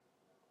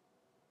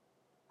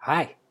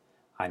Hi,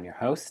 I'm your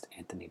host,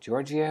 Anthony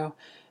Giorgio,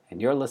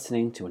 and you're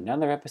listening to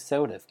another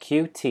episode of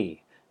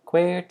QT,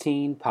 Queer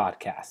Teen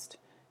Podcast,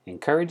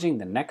 encouraging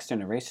the next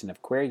generation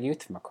of queer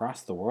youth from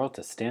across the world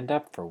to stand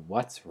up for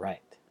what's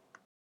right.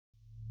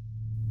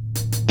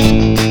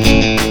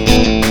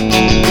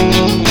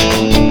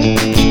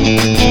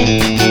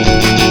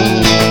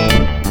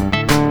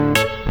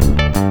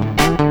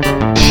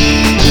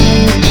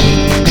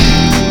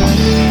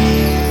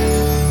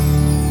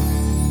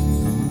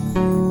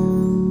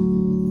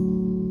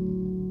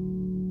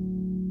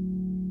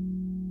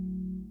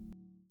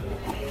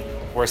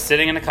 We're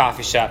sitting in a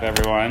coffee shop,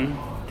 everyone,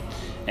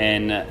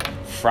 in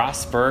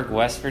Frostburg,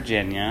 West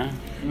Virginia.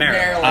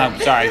 Maryland.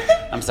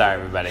 I'm sorry,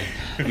 everybody.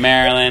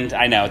 Maryland.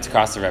 I know, it's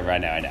across the river. I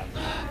know.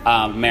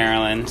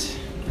 Maryland.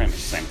 Pretty much the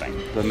same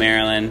thing. But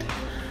Maryland.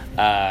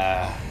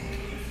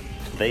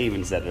 They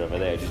even said it over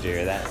there. Did you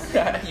hear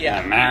that?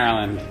 Yeah.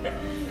 Maryland.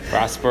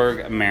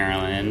 Frostburg,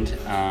 Maryland.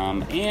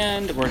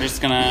 And we're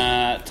just going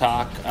to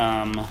talk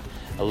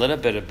a little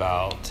bit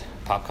about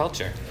pop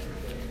culture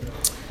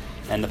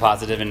and the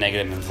positive and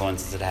negative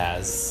influences it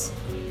has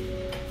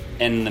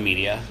in the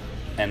media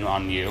and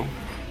on you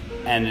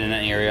and in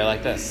an area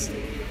like this.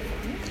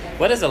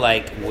 What is it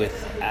like with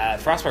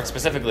Frostburg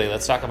specifically?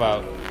 Let's talk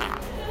about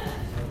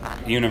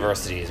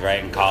universities,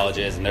 right, and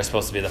colleges, and they're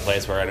supposed to be the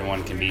place where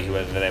anyone can be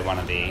whoever they want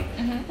to be.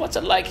 Mm-hmm. What's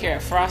it like here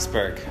at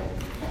Frostburg?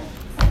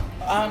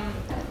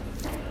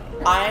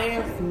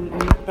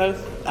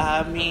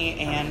 Me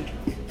and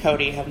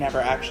Cody have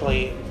never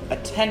actually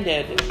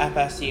attended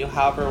FSU.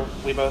 However,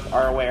 we both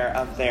are aware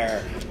of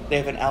they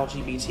have an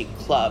LGBT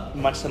club,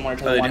 much similar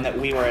to the one that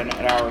we were in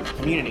at our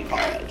community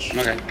college.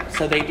 Okay.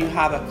 So they do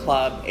have a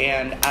club,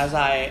 and as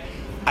I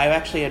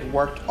actually had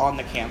worked on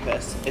the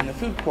campus in the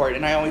food court,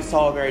 and I always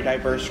saw a very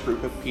diverse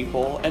group of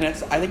people. And I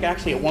think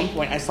actually at one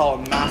point I saw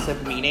a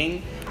massive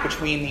meeting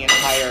between the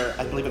entire,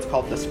 I believe it's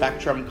called the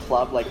Spectrum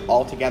Club, like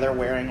all together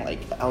wearing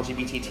like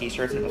LGBT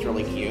t-shirts, and it was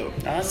really cute. Oh,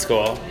 that's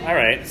cool. All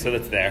right, so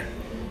that's there.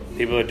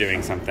 People are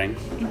doing something.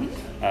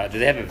 Mm-hmm. Do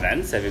they have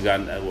events? Have you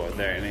gone? Were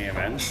there any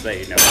events that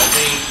you know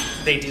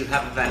of? They do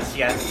have events.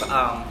 Yes.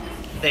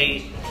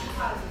 They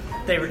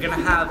were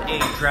gonna have a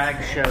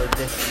drag show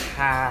this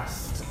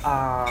past.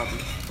 I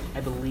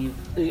believe.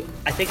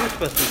 I think it was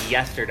supposed to be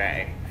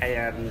yesterday,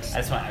 and I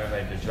just want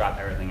everybody to drop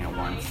everything at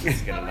once.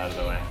 Just get it out of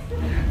the way.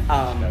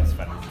 That was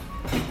funny.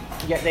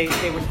 Yeah, they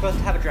were supposed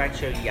to have a drag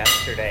show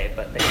yesterday,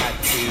 but they had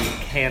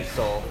to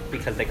cancel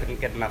because they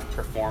couldn't get enough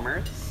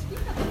performers.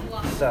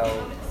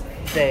 So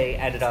they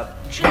ended up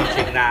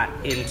changing that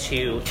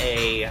into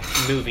a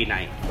movie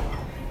night.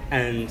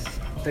 And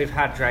they've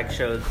had drag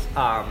shows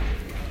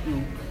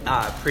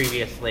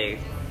previously,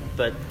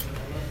 but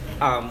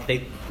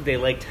they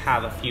like to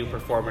have a few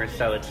performers,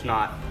 so it's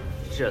not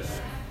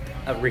just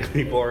a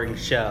really boring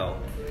show.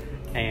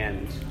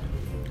 And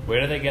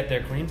where do they get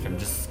their queens from?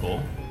 Just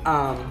school?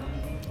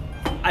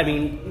 I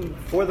mean,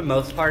 for the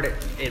most part,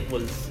 it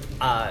was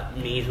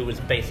me who was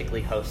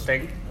basically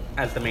hosting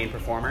as the main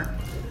performer.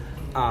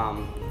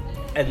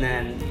 And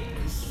then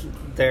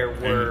there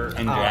were...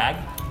 In drag?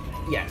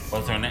 Yes.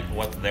 What's their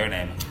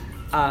name?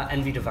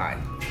 Envy Divine.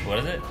 What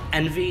is it?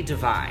 Envy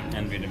Divine.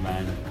 Envy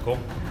Divine. Cool.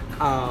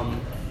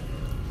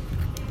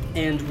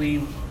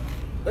 And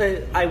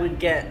I would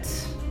get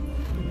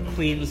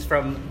queens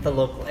from the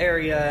local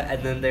area,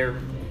 and then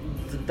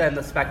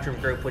the Spectrum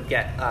group would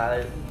get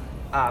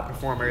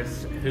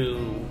performers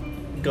who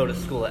go to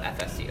school at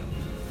FSU.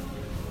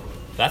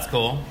 That's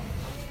cool.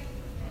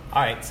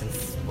 All right,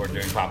 since we're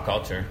doing pop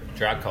culture,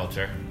 drag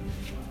culture,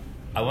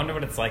 I wonder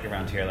what it's like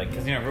around here. Like,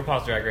 because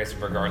RuPaul's Drag Race,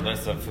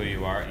 regardless of who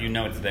you are,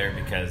 it's there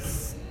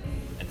because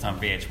it's on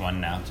VH1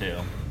 now too.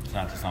 It's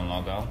not just on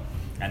Logo,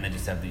 and they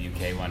just have the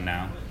UK one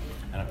now,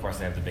 and of course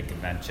they have the big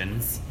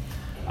conventions.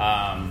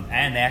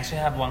 And they actually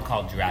have one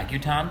called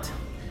Dragutante,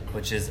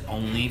 which is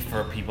only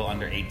for people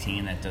under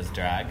 18 that does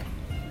drag.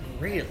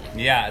 Really?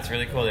 Yeah, it's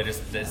really cool. It's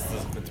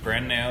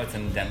brand new. It's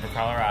in Denver,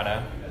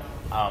 Colorado.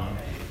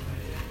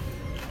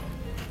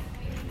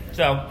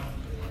 So,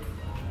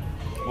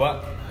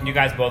 what you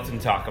guys both can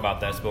talk about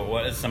this, but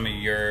what is some of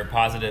your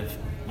positive?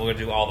 We're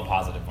gonna do all the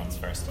positive ones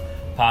first.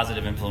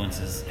 Positive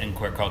influences in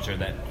queer culture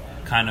that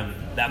kind of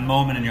that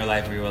moment in your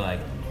life where you were like,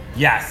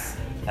 yes,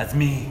 that's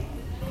me.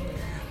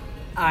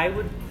 I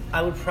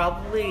would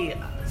probably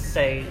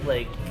say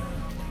like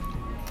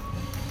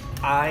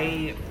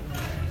I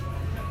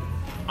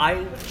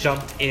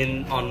jumped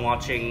in on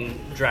watching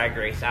Drag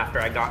Race after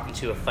I got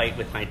into a fight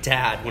with my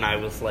dad when I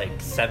was like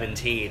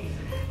 17,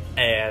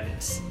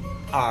 and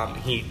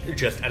he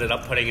just ended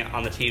up putting it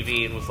on the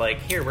TV and was like,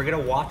 "Here, we're gonna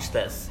watch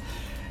this,"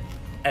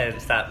 and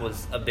that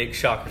was a big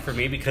shocker for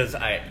me because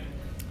I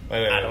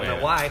don't know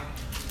why.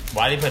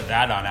 Why did he put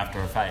that on after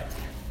a fight?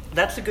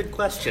 That's a good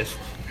question.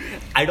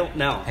 I don't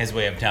know. His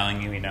way of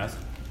telling you he knows?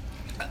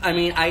 I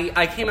mean,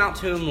 I came out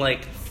to him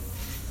like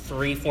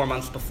 3-4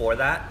 months before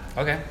that.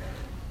 Okay.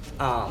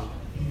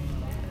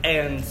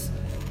 And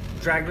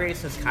Drag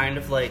Race is kind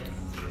of like,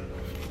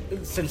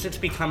 since it's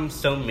become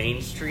so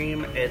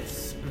mainstream,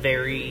 it's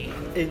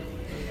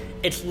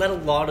let a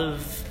lot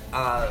of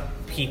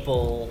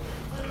people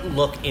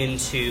look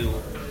into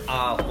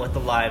what the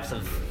lives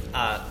of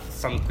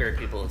some queer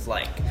people is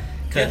like,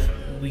 because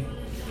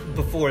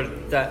before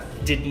that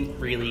didn't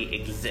really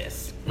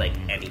exist like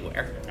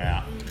anywhere.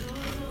 Yeah.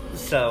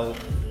 So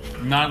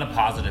Not a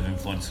positive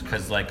influence,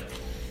 because like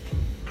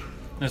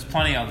there's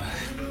plenty of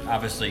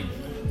obviously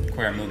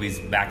queer movies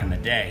back in the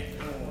day,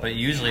 but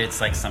usually it's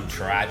like some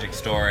tragic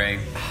story.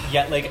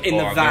 yeah, like in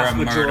Or the vast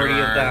they're a majority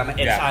murderer. of them,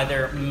 it's Yeah.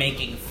 either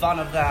making fun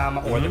of them,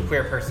 or the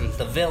queer person's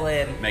the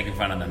villain, Making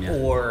fun of them, yeah.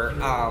 or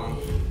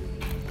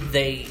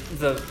the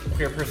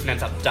queer person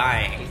ends up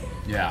dying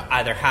Yeah.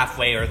 either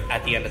halfway or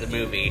at the end of the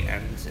movie,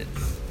 and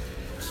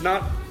it's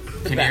not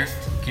the best.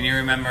 Can you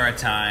remember a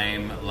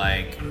time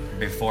like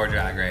before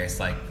Drag Race,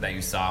 like that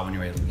you saw when you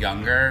were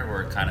younger,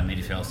 where it kind of made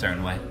you feel a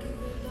certain way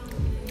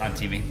on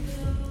TV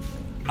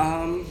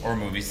or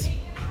movies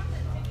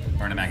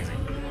or in a magazine?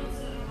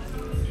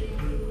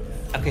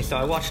 Okay, so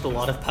I watched a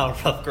lot of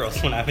Powerpuff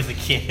Girls when I was a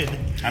kid.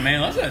 I mean,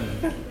 listen,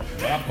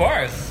 of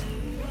course,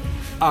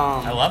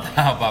 I love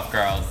Powerpuff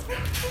Girls.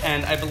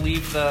 And I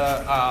believe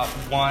the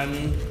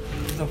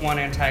one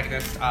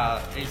antagonist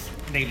is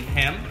named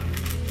him,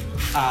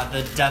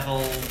 the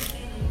devil,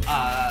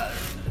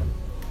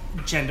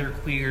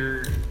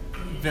 genderqueer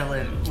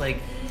villain. Like,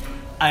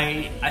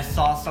 I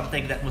saw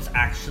something that was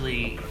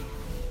actually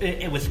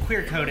it was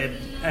queer coded,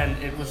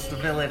 and it was the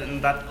villain,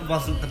 and that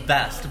wasn't the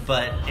best,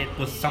 but it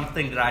was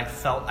something that I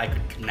felt I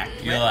could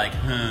connect You're with. like,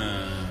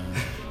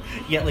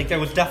 Yeah, like there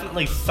was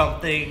definitely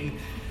something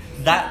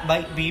that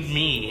might be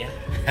me.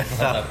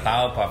 the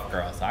Powerpuff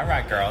Girls. All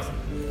right, girls.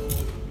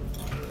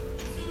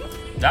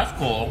 That's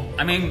cool.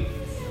 I mean,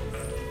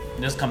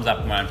 this comes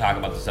up when I talk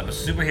about this stuff, but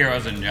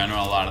superheroes in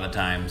general, a lot of the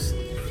times,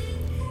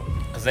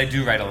 because they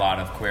do write a lot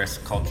of queer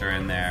culture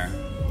in there.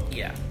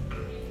 Yeah.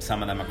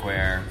 Some of them are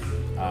queer.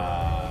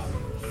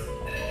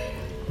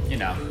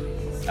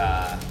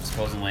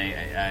 Supposedly,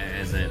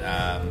 is it,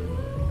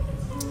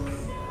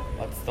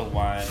 what's the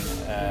one,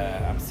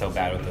 I'm so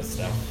bad with this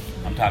stuff.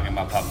 I'm talking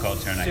about pop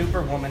culture. And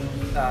Superwoman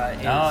is a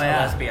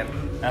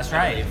lesbian. That's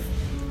right.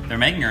 They're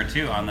making her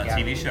too on the Yeah.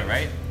 TV show,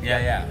 right?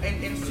 Yeah.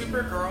 In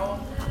Supergirl,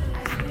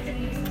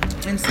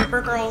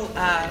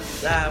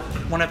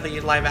 one of the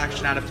live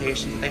action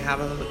adaptations they have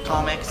of the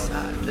comics,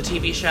 the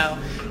TV show,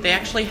 they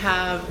actually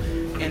have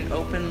an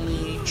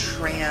openly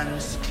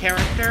trans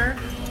character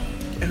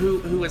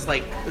who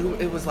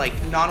it was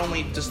like not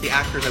only just the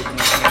actor's openly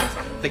trans,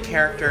 the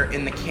character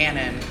in the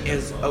canon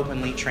is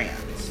openly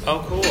trans. Oh,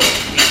 cool.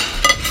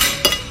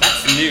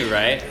 That's new,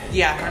 right?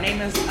 Yeah, her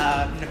name is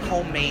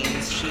Nicole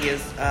Maines. She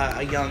is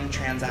a young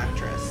trans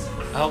actress.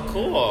 Oh,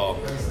 cool.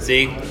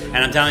 See, and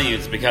I'm telling you,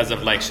 it's because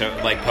of like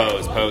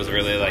Pose. Pose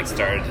really like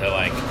started to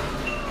like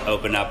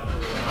open up,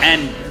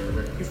 and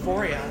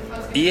Euphoria.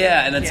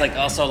 yeah, and it's Yeah. like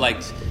also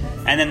like,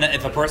 and then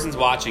if a person's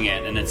watching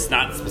it and it's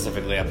not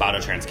specifically about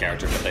a trans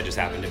character, but they just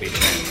happen to be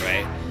trans,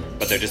 right?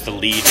 But they're just the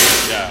lead in the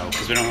show,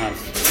 because we don't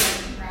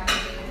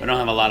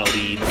have a lot of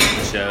leads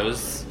in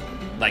shows.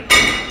 Like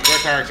queer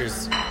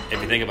characters, if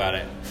you think about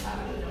it,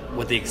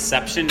 with the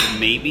exception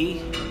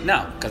maybe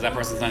because that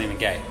person's not even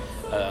gay.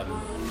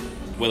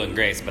 Will and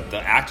Grace, but the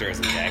actor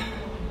isn't gay.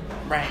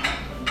 Right.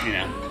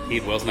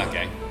 Will's not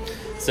gay.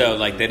 So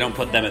like they don't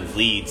put them as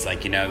leads,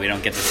 like we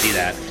don't get to see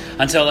that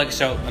until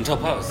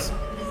Pose.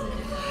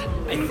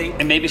 I think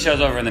And maybe shows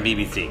over in the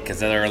BBC because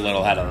they're a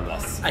little ahead of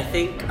us. I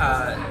think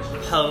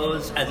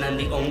Pose, and then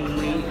the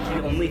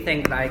only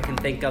thing that I can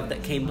think of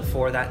that came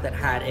before that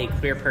had a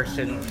queer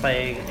person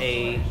playing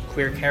a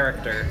queer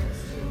character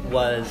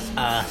was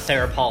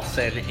Sarah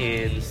Paulson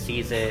in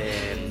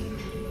season,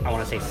 I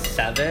want to say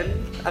 7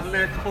 of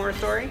American Horror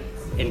Story,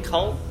 in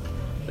Cult,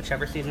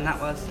 whichever season that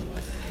was.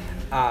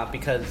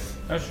 Because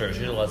Oh sure,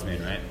 she's a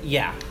lesbian, right?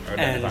 yeah, Or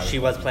and identified. she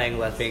was playing a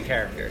lesbian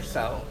character,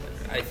 so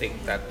I think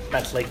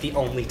that's like the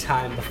only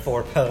time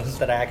before Pose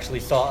that I actually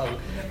saw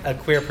a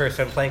queer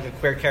person playing a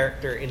queer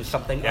character in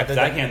something Yeah, other 'cause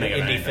I than can't an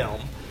think of indie anything.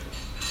 film.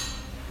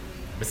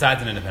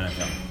 Besides an independent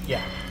film,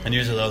 Yeah, and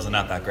usually those are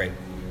not that great.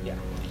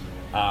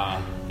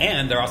 yeah.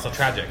 And they're also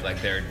tragic.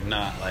 Like they're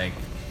not like,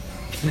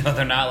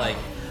 they're not like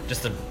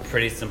just a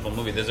pretty simple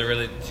movie. Did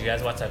you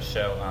guys watch that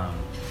show,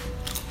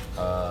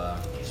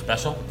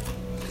 Special?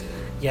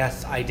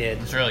 Yes, I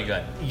did. It's really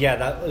good. Yeah,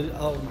 that.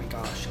 Oh my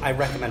gosh, I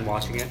recommend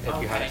watching it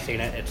if you haven't seen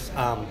it. It's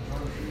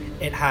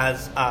it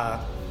has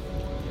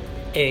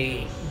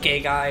a gay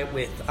guy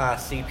with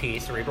CP,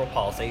 cerebral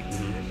palsy,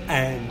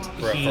 and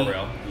For he, real,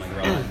 like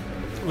real life.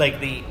 like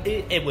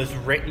it was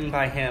written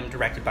by him,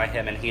 directed by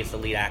him, and he's the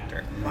lead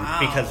actor. Wow.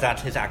 Because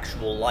that's his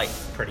actual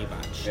life, pretty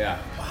much. Yeah.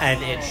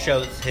 And it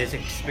shows his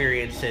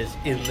experiences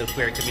in the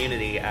queer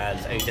community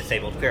as a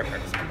disabled queer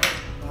person.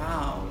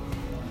 Wow.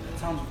 That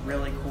sounds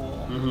really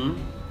cool. Mm-hmm.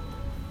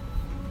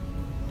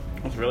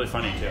 It's really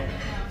funny too.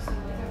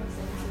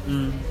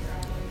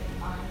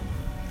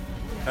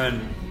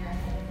 And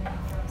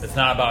it's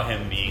not about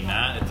him being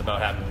that. It's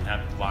about him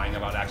lying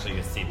about actually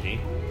his CP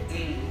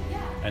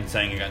and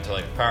saying he got into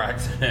like a car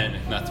accident,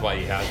 and that's why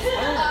he has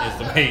is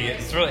the way.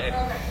 It's really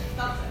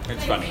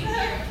it's funny.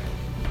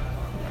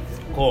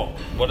 Cool.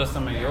 What are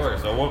some of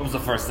yours? Or what was the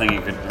first thing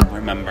you could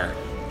remember?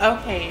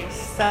 Okay,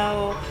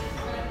 so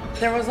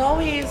there's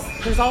always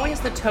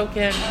the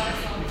token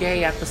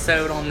gay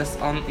episode on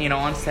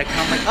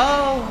sitcom, like,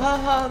 oh,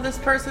 haha, this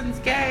person's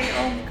gay,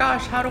 oh my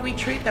gosh, how do we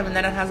treat them? And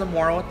then it has a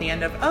moral at the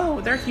end of, oh,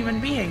 they're human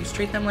beings,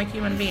 treat them like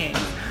human beings.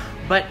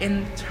 But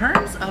in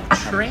terms of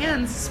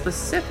trans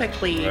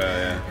specifically,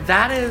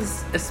 that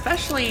is,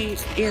 especially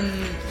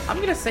I'm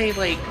going to say,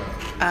 like,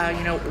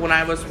 when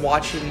I was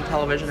watching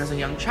television as a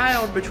young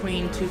child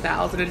between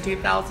 2000 and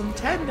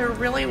 2010, there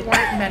really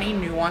weren't many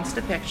nuanced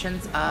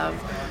depictions of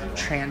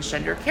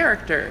transgender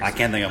characters. I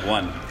can't think of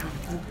one.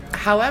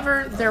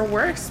 However, there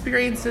were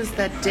experiences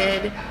that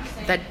did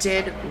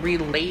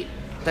relate,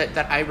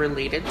 that I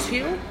related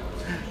to.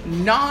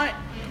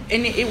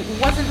 And it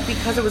wasn't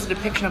because it was a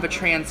depiction of a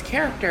trans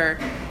character.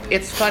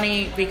 It's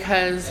funny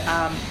because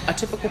a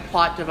typical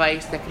plot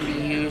device that can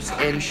be used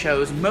in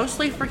shows,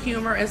 mostly for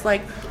humor, is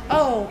like,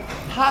 oh,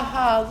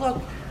 haha,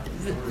 look,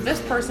 this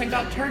person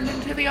got turned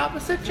into the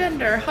opposite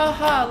gender.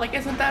 Haha, like,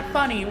 isn't that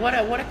funny? What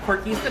a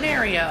quirky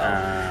scenario.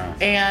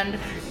 And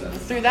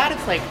through that,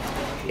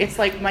 it's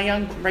like my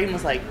young brain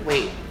was like,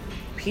 wait,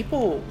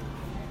 people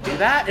do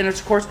that? And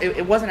of course,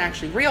 it wasn't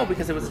actually real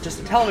because it was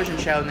just a television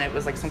show and it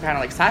was like some kind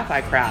of like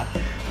sci-fi crap.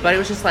 But it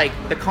was just like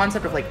the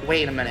concept of like,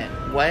 wait a minute,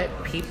 what?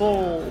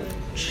 People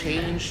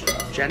change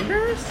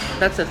genders?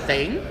 That's a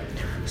thing?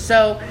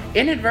 So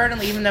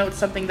inadvertently, even though it's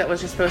something that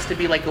was just supposed to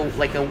be like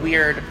a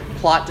weird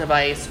plot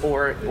device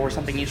or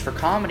something used for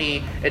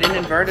comedy, it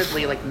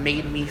inadvertently like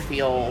made me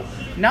feel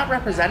not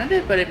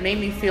represented, but it made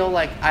me feel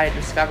like I had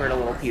discovered a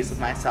little piece of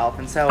myself.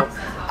 And so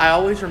I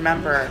always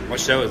remember. What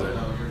show is it?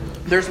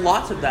 There's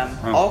lots of them.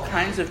 All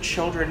kinds of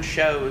children's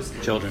shows.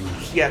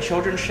 Yeah,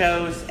 children's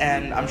shows,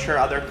 and I'm sure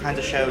other kinds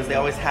of shows. They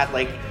always had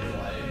like,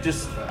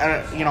 just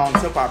on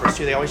soap operas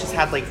too. They always just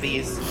had like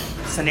these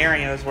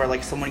scenarios where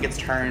like someone gets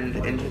turned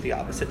into the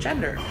opposite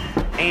gender,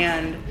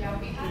 and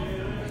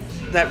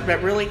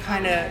that really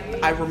kind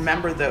of, I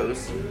remember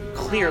those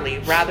clearly,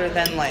 rather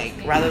than like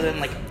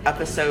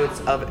episodes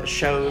of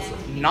shows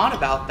not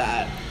about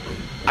that.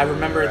 I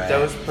remember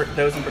those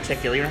in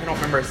particular. Even if I don't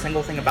remember a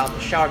single thing about the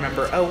show, I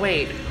remember, oh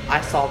wait,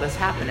 I saw this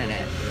happen in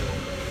it.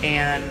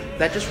 And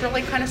that just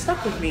really kind of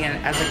stuck with me.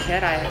 And as a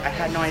kid, I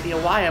had no idea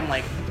why. I'm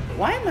like,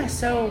 why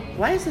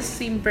does this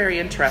seem very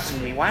interesting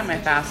to me? Why am I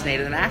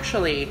fascinated? And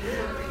actually,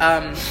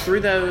 through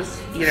those,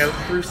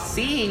 through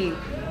seeing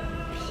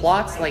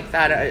plots like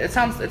that, it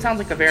sounds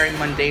like a very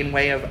mundane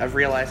way of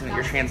realizing that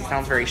you're trans. It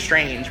sounds very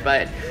strange,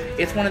 but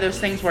it's one of those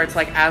things where it's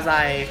like, as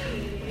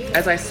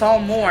I saw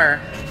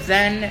more,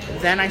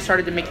 then I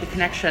started to make the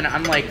connection.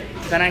 I'm like,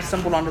 then I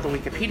stumbled onto the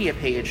Wikipedia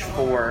page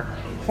for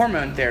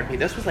hormone therapy.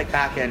 This was like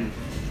back in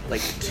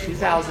like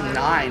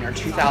 2009 or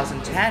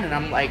 2010, and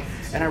I'm like,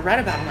 and I read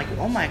about it, I'm like,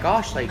 oh my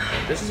gosh, like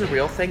this is a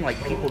real thing,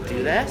 like people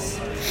do this.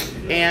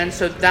 And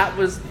so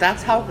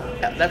that's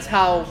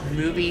how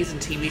movies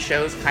and TV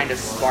shows kind of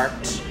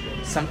sparked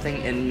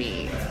something in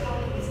me.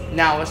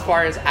 Now, as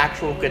far as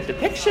actual good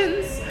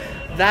depictions,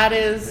 that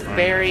is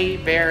very,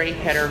 very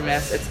hit or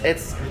miss.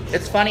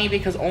 It's funny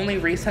because only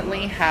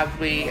recently have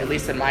we, at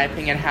least in my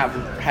opinion, have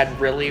had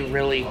really,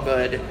 really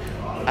good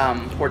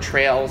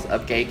portrayals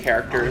of gay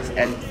characters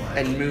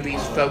and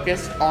movies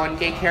focused on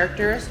gay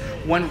characters.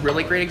 One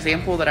really great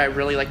example that I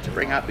really like to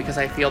bring up because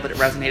I feel that it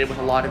resonated with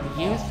a lot of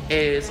youth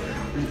is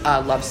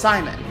Love,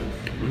 Simon.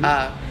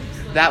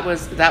 That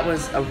was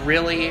a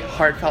really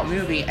heartfelt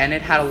movie, and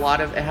it had a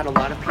lot of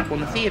people in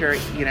the theater,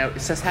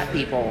 cishet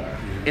people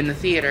in the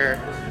theater.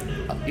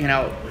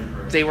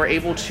 They were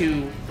able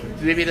to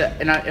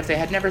if they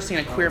had never seen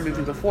a queer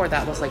movie before,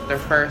 that was like their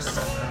first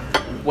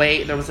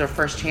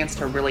chance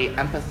to really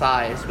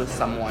empathize with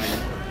someone,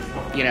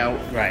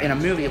 in a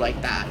movie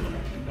like that.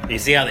 You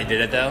see how they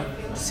did it though?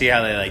 See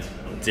how they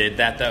did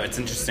that though? It's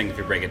interesting if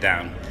you break it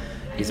down.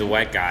 He's a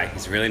white guy.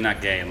 He's really not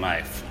gay in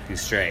life.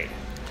 He's straight.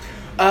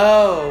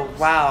 Oh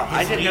wow!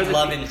 His lead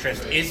love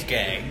interest is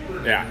gay.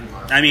 Yeah,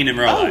 I mean in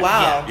real life. Oh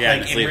wow! Yeah,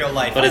 in real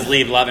life. But his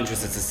lead love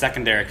interest is a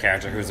secondary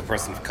character who's a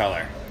person of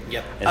color.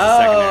 Yep.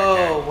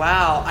 Oh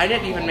wow! I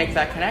didn't even make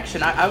that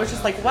connection. I was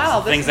just like,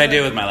 wow. Things I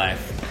do with my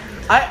life.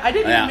 I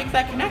didn't even make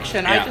that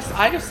connection. Yeah.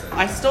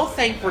 I still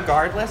think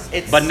regardless,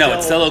 it's. But no,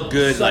 it's still a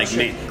good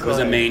it was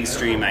a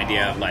mainstream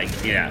idea of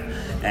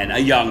and a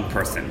young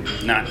person,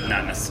 not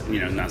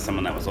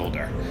someone that was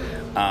older.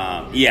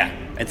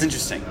 It's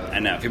interesting. I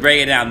know if you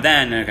break it down,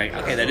 then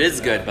okay, that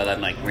is good, but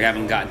then we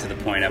haven't gotten to the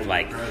point of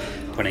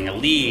putting a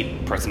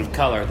lead person of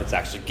color that's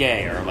actually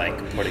gay, or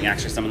putting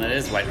actually someone that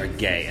is white or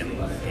gay, and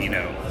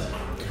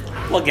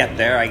we'll get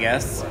there, I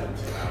guess.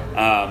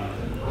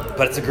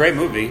 But it's a great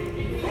movie.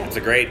 It's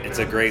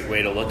a great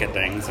way to look at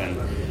things, and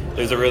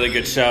there's a really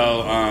good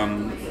show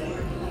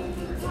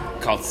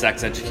called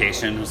Sex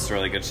Education. It's a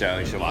really good show.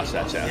 You should watch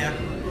that show.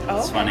 Yeah.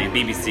 It's funny.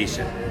 BBC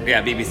show.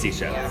 Yeah, BBC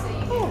show.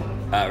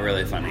 Yeah.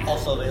 Really funny.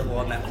 Also available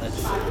on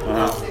Netflix.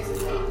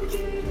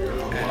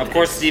 Of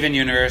course, Steven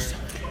Universe.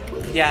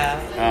 Yeah.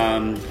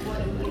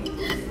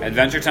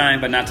 Adventure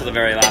Time, but not till the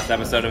very last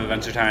episode of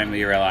Adventure Time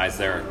we realize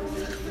they're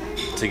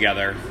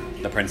together.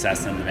 the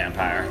princess and the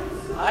vampire.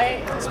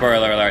 I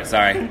Spoiler alert,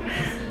 sorry.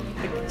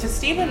 to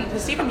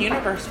Steven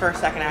Universe for a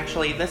second.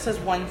 Actually, this is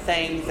one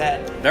thing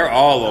that. They're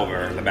all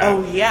over the map.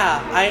 Oh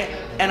yeah,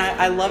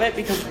 I love it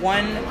because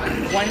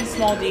one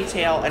small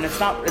detail, and it's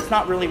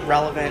not really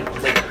relevant.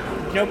 Like,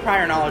 no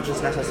prior knowledge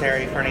is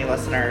necessary for any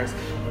listeners.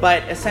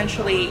 But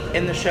essentially,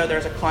 in the show,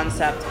 there's a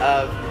concept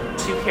of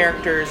two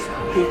characters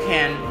who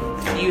can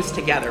fuse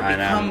together,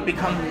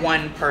 become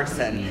one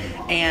person.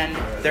 And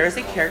there is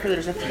a character,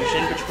 there's a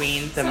fusion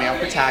between the male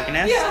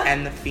protagonist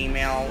and the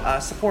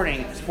female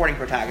supporting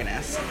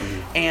protagonist.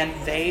 And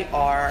they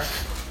are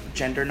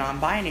gender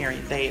non-binary.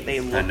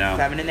 They look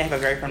feminine, they have a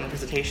very feminine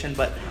presentation,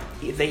 but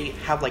they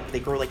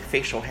grow like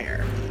facial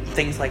hair,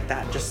 things like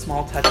that, just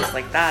small touches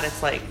like that.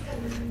 It's like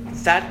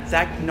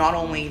that not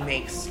only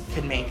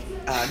can make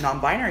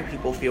non-binary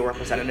people feel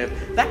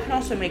representative, that can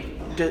also make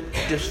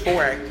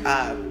dysphoric,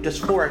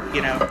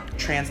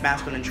 trans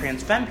masculine and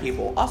trans femme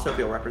people also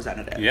feel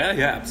representative. Yeah,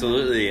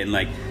 absolutely. And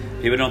like,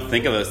 people don't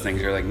think of those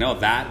things. You're like, no,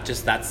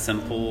 that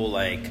simple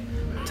like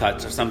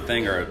touch or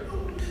something, or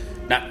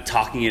not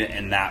talking it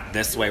in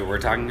this way we're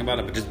talking about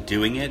it, but just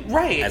doing it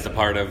as a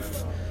part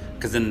of.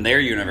 Because in their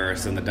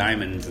universe and the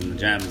diamonds and the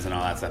gems and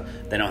all that stuff,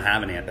 they don't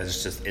have any of that. It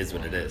just is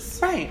what it is.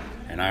 Right.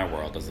 And our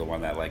world is the one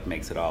that like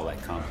makes it all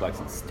like complex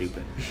and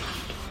stupid.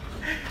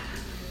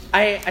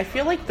 I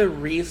feel like one of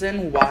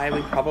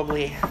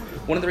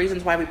the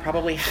reasons why we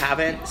probably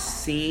haven't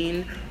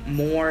seen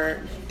more,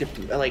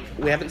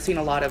 we haven't seen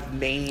a lot of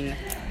main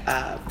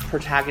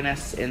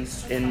protagonists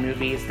in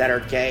movies that are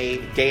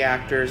gay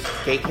actors,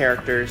 gay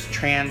characters,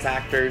 trans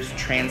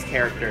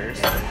characters,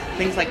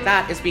 things like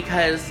that, is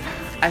because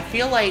I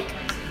feel like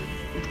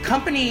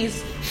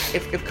companies,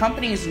 if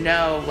companies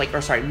know,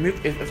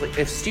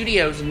 if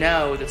studios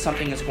know that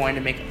something is going to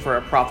make for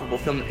a profitable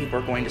film that people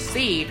are going to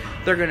see,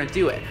 they're going to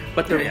do it.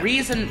 But the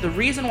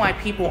reason why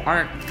people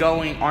aren't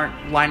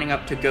lining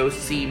up to go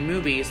see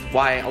movies,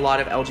 why a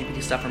lot of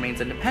LGBT stuff remains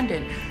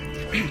independent,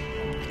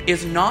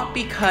 is not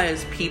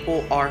because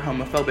people are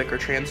homophobic or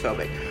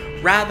transphobic.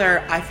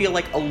 Rather, I feel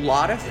like a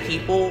lot of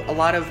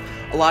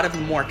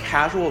the more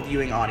casual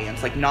viewing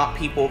audience, like not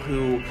people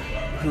who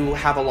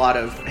have a lot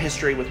of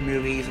history with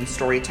movies and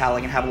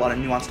storytelling and have a lot of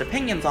nuanced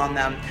opinions on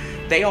them,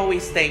 they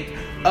always think,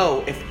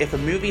 oh, if a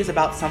movie is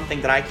about something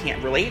that I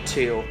can't relate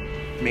to,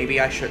 maybe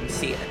I shouldn't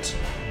see it.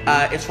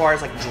 As far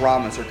as like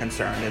dramas are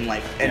concerned and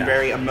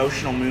very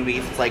emotional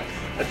movies, it's like,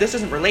 if this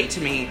doesn't relate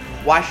to me,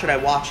 why should I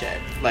watch it?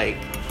 Like,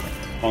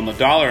 well, and the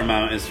dollar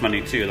amount is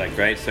funny too,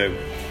 right? So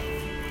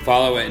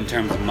follow it in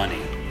terms of money.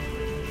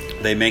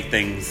 They make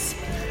things,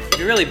 if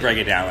you really break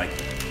it down,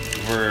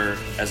 we're,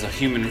 as a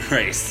human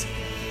race,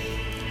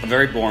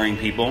 very boring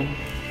people.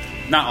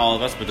 Not all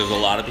of us, but there's a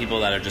lot of people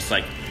that are just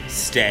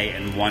stay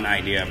in one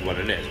idea of what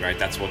it is, right?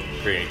 That's what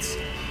creates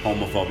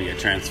homophobia,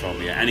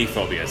 transphobia, any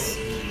phobias.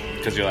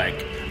 Because you're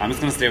like, I'm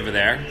just going to stay over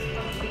there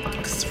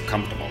because it's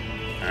comfortable.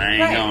 I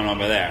ain't going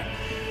over there.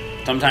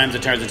 Sometimes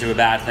it turns into a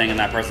bad thing and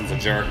that person's a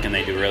jerk and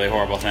they do really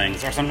horrible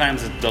things. Or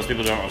sometimes those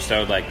people are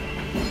so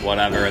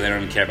whatever, they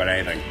don't even care about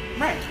anything.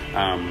 Right.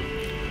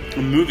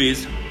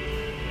 Movies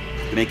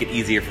make it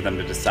easier for them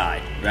to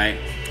decide, right?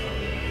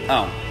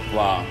 Oh,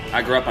 well,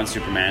 I grew up on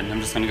Superman.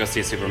 I'm just going to go see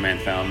a Superman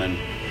film, and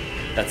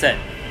that's it.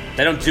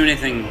 They don't do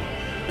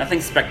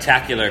nothing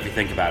spectacular if you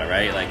think about it,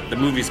 right? The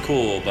movie's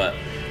cool, but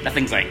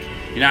nothing's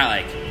you're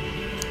not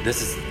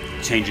this is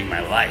changing my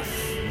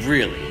life,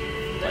 really.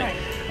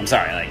 I'm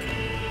sorry,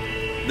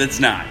 it's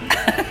not.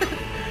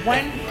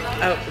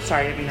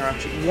 Sorry, I didn't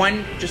interrupt you.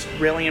 One just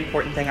really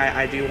important thing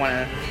I do want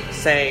to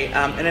say,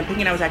 an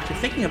opinion I was actually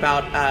thinking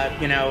about,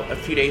 a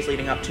few days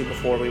leading up to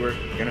before we were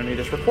going to do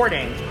this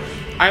recording.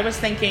 I was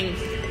thinking,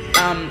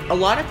 a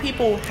lot of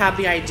people have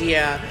the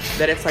idea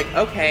that it's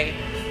okay,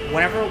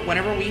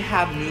 whenever we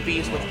have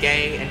movies with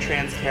gay and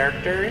trans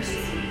characters,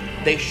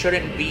 they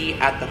shouldn't be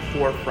at the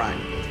forefront.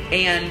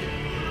 And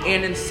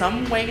in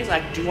some ways, I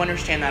do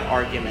understand that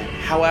argument.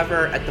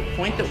 However, at the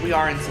point that we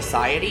are in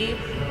society,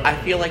 I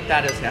feel like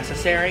that is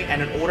necessary.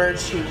 And in order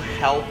to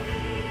help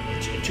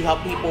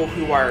people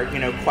who are,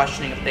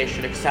 questioning if they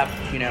should accept,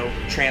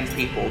 trans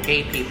people,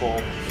 gay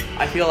people,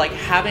 I feel like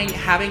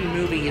having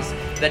movies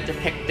that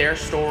depict their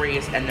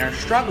stories and their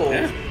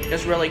struggles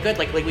is really good.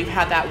 Like we've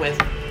had that with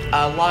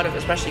a lot of,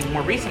 especially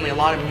more recently, a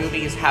lot of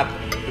movies have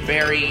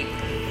very,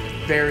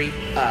 very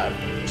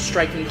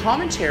striking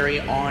commentary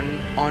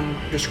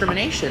on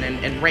discrimination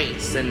and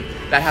race, and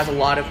that has a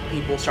lot of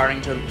people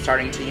starting to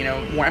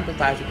more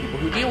empathize with people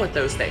who deal with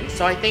those things.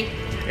 So I think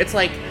it's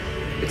like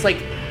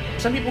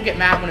some people get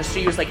mad when a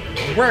studio's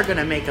we're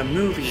gonna make a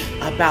movie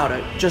about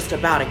a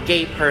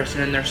gay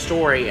person and their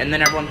story, and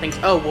then everyone thinks,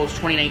 oh well, it's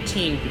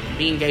 2019,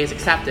 being gay is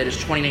accepted. It's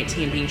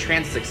 2019, being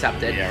trans is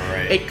accepted. Yeah,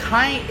 right.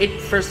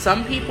 It for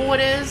some people it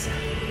is,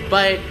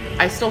 but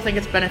I still think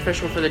it's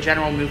beneficial for the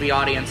general movie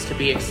audience to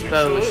be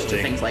exposed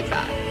to things like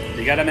that.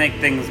 You gotta make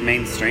things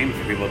mainstream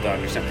for people to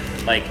understand.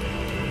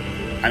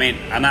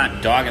 I'm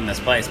not dogging this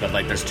place, but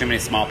there's too many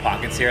small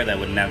pockets here that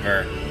would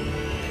never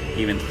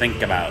even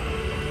think about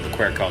the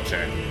queer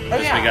culture.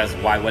 Because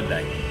why would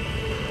they?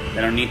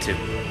 They don't need to.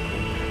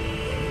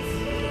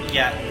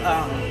 Yeah.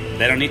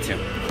 They don't need to.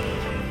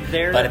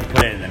 There, But if you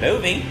put it in the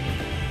movie,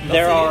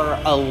 there are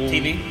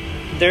TV.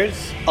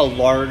 There's a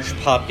large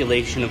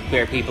population of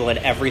queer people in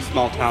every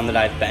small town that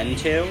I've been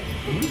to,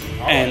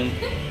 and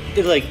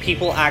like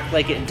people act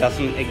like it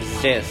doesn't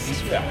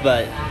exist, Yeah.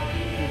 but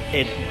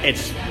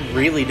it's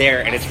really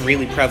there and it's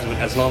really present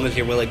as long as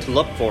you're willing to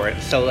look for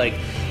it. So like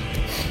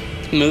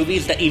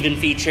movies that even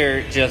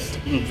feature just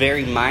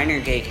very minor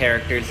gay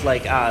characters,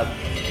 like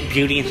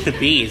Beauty and the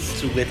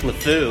Beast with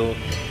LeFou,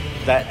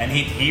 And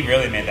he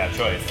really made that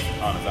choice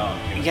on his own.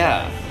 He was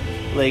yeah,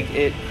 like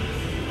it.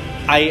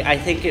 I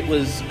think it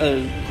was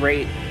a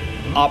great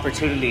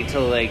opportunity to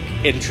like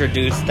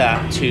introduce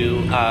that to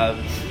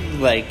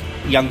like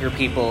younger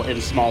people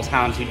in small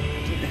towns who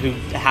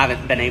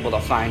haven't been able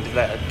to find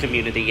the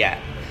community yet,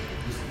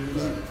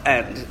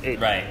 and it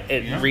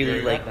really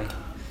you're like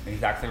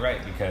exactly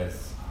right,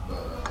 because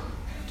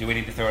do we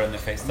need to throw it in their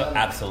face? So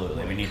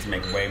absolutely, we need to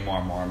make way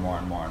more.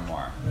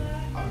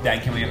 Then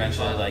can we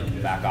eventually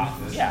like back off?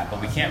 Yeah, but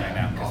we can't right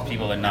now because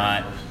people are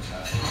not.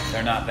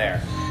 They're not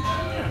there.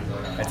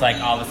 It's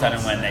like all of a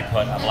sudden when they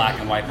put a black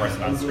and white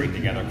person on screen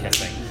together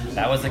kissing,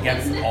 that was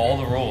against all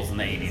the rules in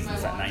the 80s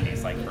and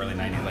 90s, like early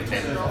 90s. Like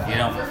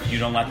you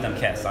don't let them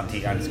kiss on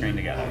screen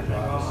together.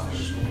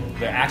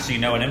 There actually,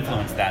 what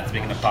influenced that,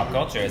 speaking of pop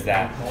culture, is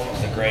that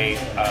the great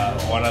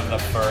one of the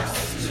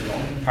first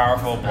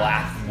powerful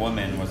black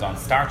women was on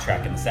Star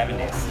Trek in the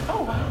 70s.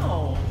 Oh,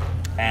 wow.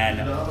 And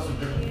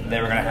they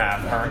were going to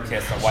have her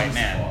kiss a white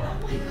man,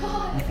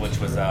 which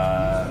was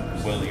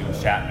William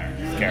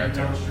Shatner's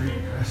character.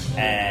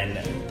 And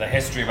the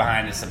history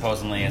behind it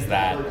supposedly is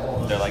that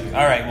they're like,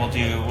 all right, we'll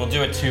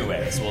do it two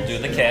ways. We'll do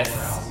the kiss,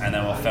 and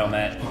then we'll film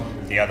it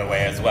the other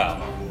way as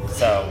well.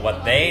 So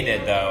what they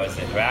did, though, is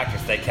the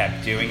actors, they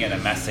kept doing it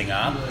and messing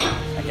up,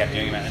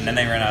 and then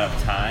they ran out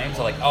of time.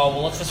 So like,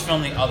 let's just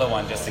film the other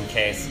one just in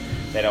case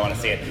they don't want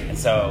to see it. And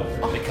so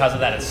because of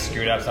that, it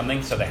screwed up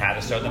something, so they had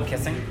to show them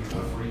kissing.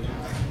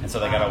 And so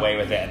they got away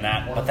with it,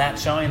 but that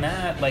showing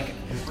that, like,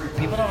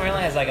 people don't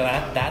realize, like,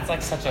 that's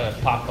like such a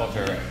pop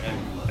culture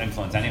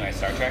influence anyway.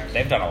 Star Trek,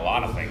 they've done a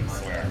lot of things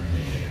where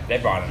they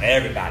brought in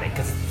everybody,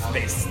 because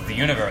the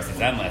universe is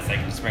endless. They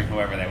can just bring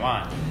whoever they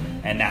want,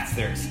 and that's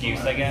their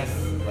excuse, I guess.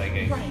 Like,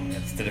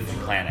 it's a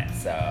different planet,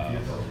 so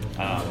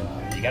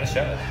you gotta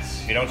show it.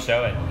 If you don't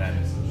show it, then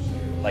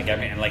like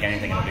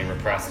anything, it'll be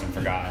repressed and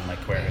forgotten, like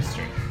queer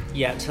history.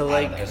 Yeah, to Out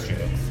like of the history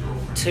books.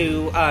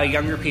 to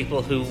younger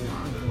people who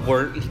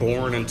weren't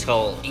born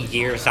until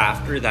years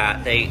after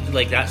that. They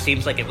like that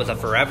seems like it was a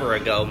forever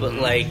ago, but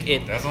like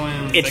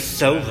it's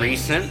so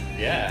recent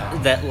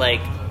that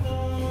like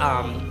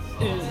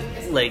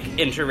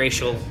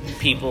interracial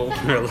people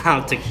are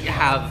allowed to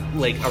have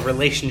like a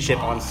relationship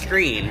on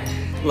screen.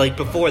 Like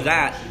before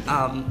that,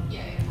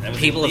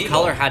 people of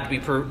color had to be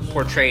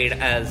portrayed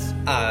as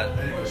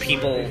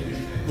people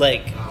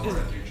like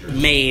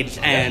maids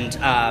and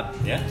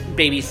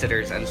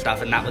babysitters and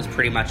stuff, and that was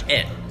pretty much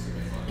it.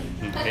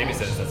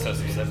 Babysitters, that's so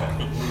specific.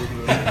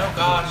 Oh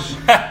gosh.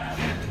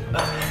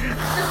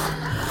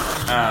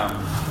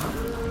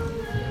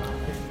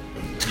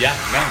 You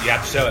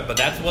have to show it, but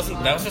that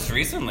was just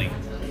recently.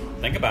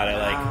 Think about it,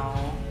 like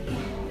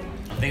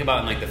think about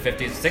in like the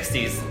 50s,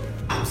 60s,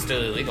 it was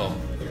still illegal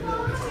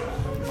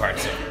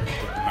parts of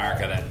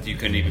America that you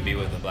couldn't even be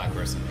with a black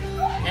person.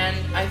 And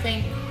I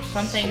think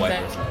something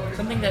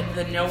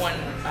that no one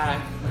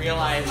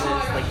realizes,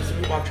 like some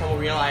people have trouble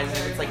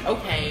realizing, it's like,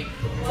 okay,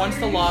 once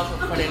the laws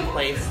were put in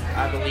place,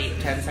 I believe,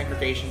 to end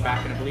segregation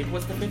back in, I believe it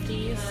was the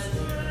 50s?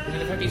 In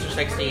the 50s or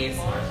 60s,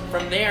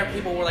 from there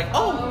people were like,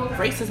 oh,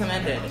 racism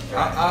ended.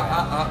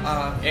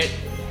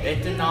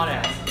 It did not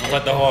end.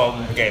 But the whole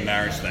gay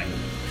marriage thing.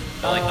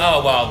 They're like,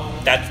 oh, well,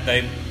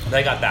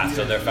 they got that,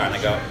 so they're fine.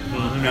 I go,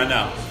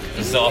 no.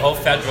 There's still a whole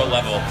federal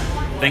level,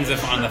 things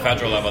on the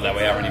federal level that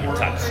we haven't even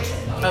touched.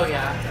 Oh,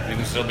 yeah. We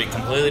can still be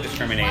completely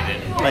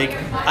discriminated. Like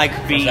I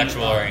could be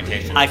sexual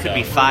orientation. I could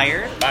be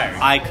fired. Fired.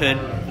 I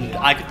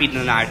could be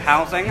denied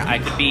housing. I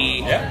could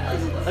be.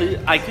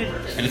 I could.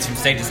 And it's from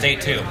state to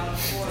state too,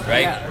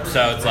 right? Yeah.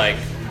 So it's like,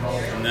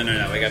 no,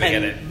 we gotta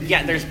get it.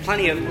 Yeah, there's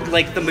plenty of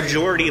like the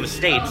majority of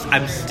states.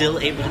 I'm still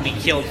able to be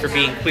killed for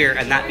being queer,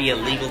 and that be a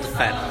legal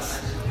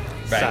defense.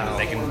 Right. So.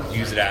 They can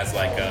use it as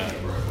like a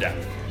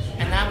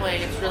And that way,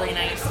 it's really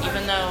nice,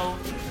 even though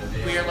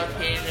we are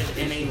located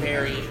in a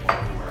very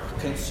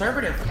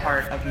conservative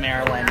part of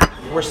Maryland,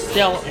 we're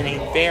still in a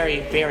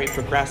very, very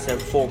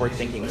progressive,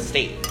 forward-thinking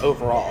state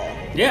overall.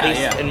 Yeah,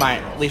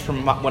 at least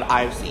from what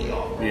I've seen.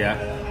 Yeah.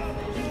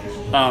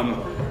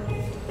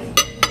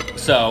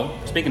 So,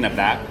 speaking of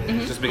that,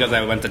 just because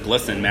I went to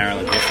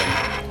Maryland Glisten,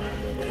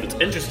 it's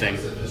interesting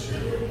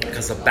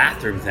because the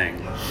bathroom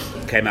thing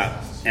came out,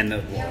 and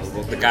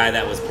the guy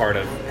that was part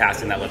of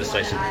passing that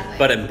legislation,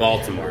 but in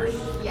Baltimore,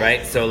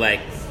 right? So, like,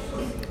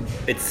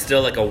 it's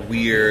still like a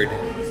weird.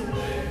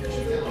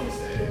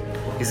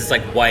 He's this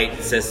like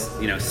white, cis,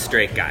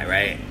 straight guy,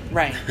 right?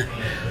 Right.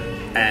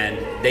 And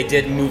they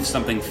did move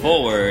something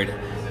forward,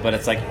 but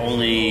it's like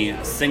only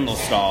single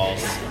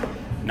stalls,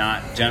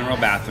 not general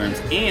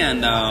bathrooms.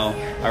 And though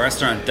a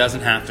restaurant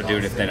doesn't have to do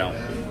it if they don't.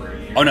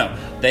 Oh no,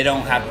 they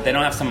don't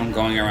have someone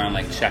going around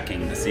like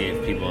checking to see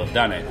if people have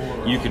done it.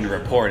 You can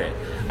report it.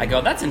 I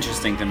go, that's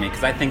interesting to me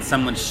because I think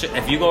someone should.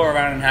 If you go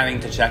around and having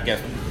to check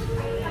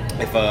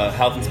if a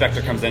health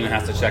inspector comes in and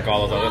has to check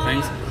all those other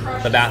things,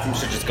 the bathroom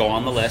should just go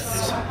on the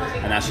list,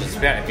 and that's just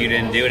if you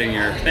didn't do it in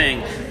your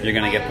thing, you're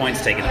gonna get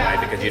points taken away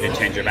because you didn't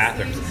change your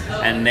bathrooms.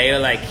 And they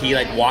were he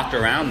walked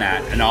around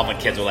that, and all the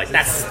kids were like,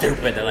 "That's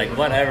stupid." They're like,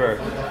 "Whatever,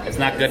 it's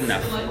not good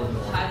enough."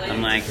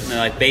 I'm like, they're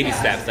like baby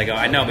steps. I go,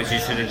 I know, but you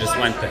should have just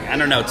went there. I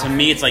don't know. To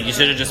me, it's like you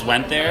should have just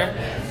went there,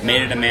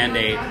 made it a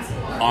mandate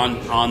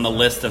on the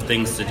list of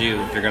things to do.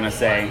 If you're gonna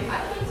say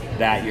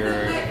that your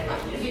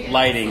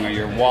lighting or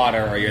your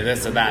water or your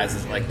this or that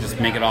is just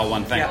make it all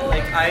one thing. Yeah,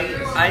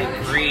 I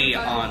agree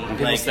on When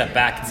people step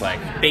back, it's like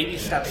baby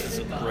steps is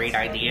a great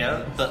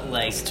idea, but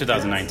it's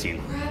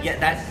 2019. yeah,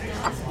 that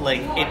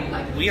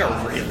we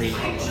are really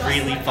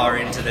far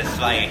into this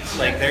fight.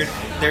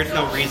 There's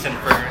no reason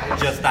for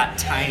just that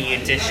tiny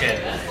addition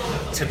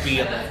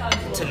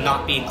to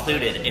not be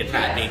included in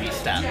that baby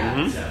step.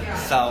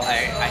 So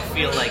I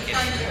feel like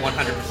it's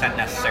 100%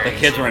 necessary. The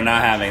kids were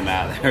not having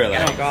that. They were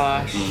like, Oh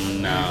gosh.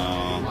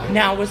 no.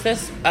 Now, was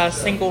this a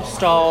single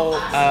stall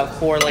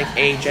for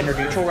a gender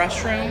neutral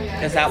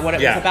restroom? Is that what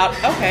it was about?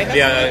 Okay. That's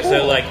Yeah, cool.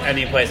 so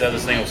any place that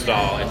has a single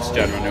stall, it's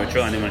gender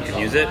neutral. Anyone can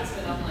use it.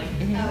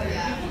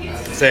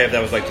 Say if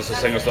that was just a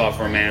single stall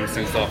for a man, a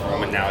single stall for a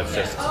woman. Now it's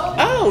just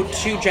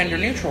 2 gender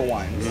neutral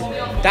ones.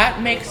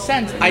 That makes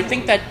sense. I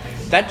think that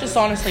just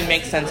honestly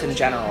makes sense in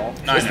general,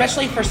 I know.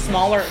 especially for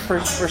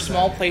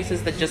small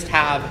places that just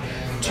have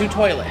 2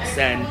 toilets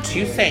and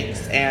 2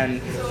 sinks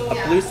and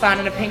a blue sign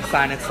and a pink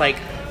sign. It's like,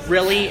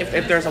 really,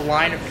 if there's a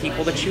line of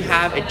people that you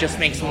have, it just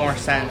makes more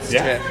sense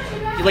to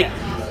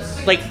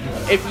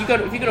if you go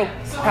to a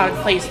crowded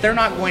place, they're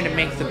not going to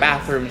make the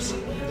bathrooms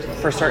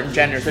for certain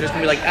genders. They're just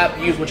gonna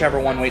be use whichever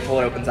one, wait till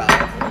it opens up.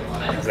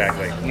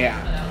 exactly.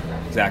 Yeah.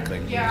 Exactly.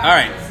 All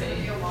right.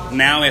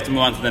 Now we have to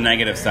move on to the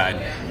negative side.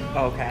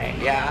 Okay.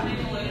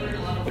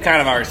 Yeah. We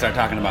kind of already started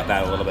talking about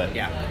that a little bit.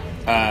 Yeah.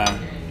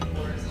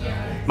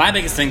 My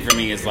biggest thing for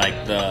me is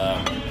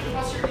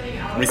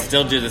we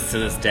still do this to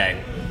this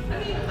day.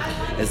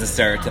 Is the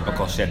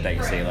stereotypical shit that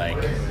you see.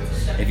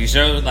 If you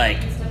show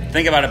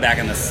think about it back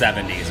in the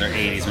 70s or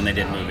 80s when they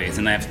did movies,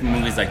 and they have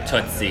movies like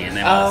Tootsie and they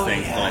have all those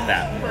things stuff like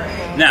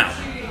that. Now,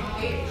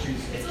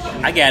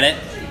 I get it,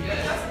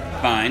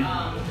 fine,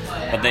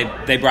 but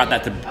they brought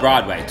that to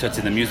Broadway,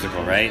 Tootsie the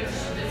musical, right?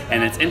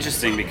 And it's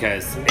interesting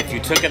because if you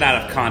took it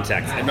out of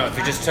context, and no, if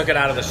you just took it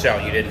out of the show,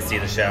 you didn't see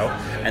the show,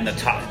 and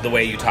the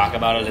way you talk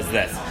about it is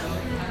this: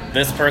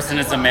 this person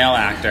is a male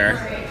actor,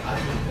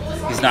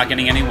 he's not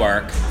getting any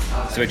work,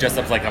 so he dressed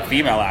up like a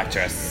female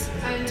actress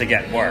to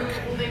get work.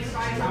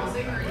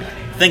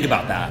 Think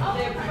about that.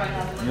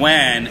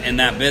 When, in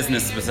that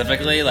business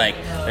specifically,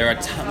 there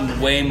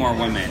are way more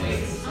women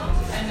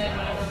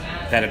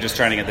that are just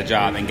trying to get the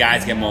job, and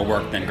guys get more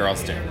work than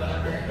girls do.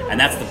 And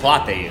that's the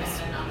plot they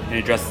use. And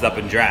he dresses up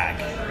in drag.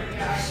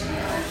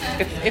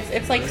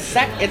 It's like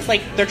it's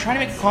like they're trying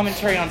to make a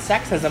commentary on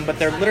sexism, but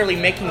they're literally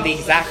making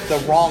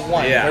the wrong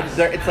one. Yeah.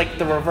 It's like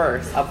the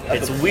reverse of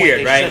It's the point weird,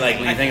 they right? shouldn't.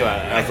 When you think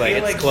about it. I was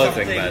feel it's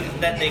closing, something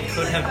but that they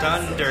could have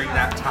done during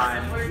that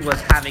time was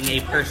having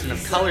a person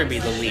of color be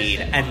the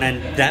lead, and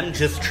then them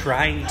just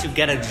trying to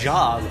get a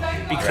job,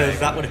 because Right.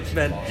 that would have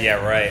been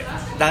yeah, right.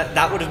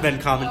 that would have been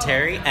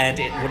commentary, and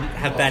it wouldn't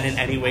have been in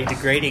any way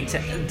degrading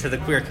to the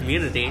queer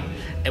community.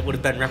 It would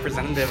have been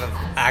representative of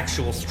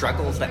actual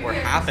struggles that were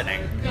happening.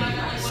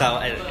 So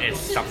it's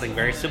something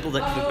very simple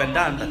that could have been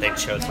done, but they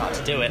chose not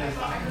to do it.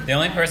 The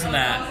only person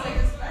that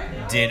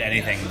did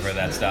anything for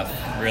that stuff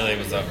really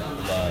was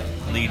the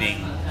leading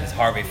is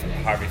Harvey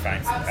Feinstein. Harvey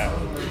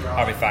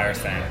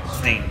Firestein.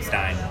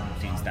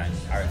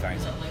 Harvey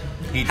Feinstein.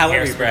 He did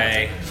However you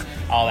Hairspray,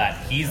 all that.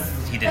 He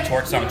did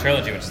Torch Song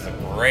Trilogy, which is a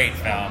great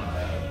film,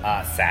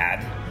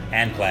 sad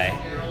and play.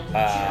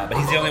 But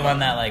he's the only one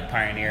that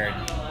pioneered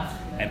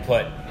and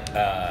put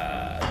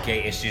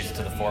gay issues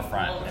to the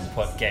forefront and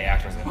put gay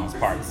actors in those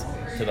parts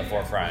to the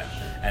forefront,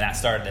 and that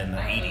started in the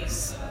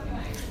 80s.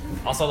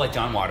 Also,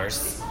 John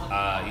Waters,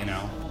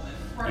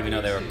 even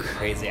though they were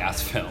crazy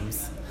ass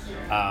films,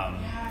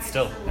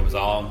 still it was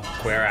all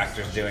queer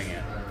actors doing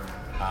it,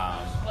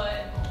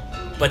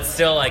 but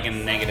still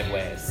in negative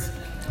ways.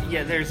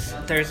 Yeah,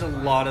 there's a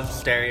lot of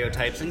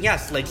stereotypes, and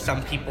yes,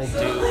 some people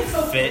do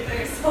fit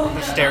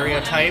the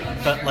stereotype,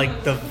 but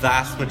the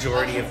vast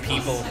majority of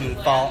people who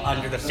fall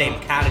under the same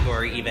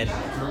category even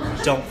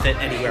don't fit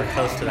anywhere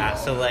close to that.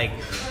 So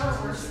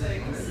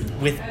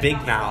with Big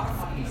Mouth,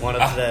 one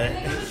of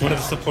the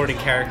supporting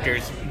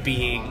characters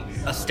being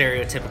a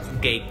stereotypical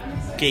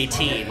gay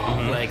teen,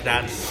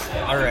 that's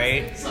all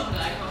right.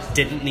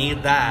 Didn't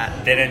need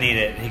that. Didn't need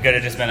it. He could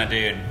have just been a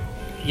dude.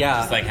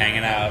 Yeah, Just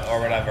hanging out or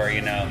whatever,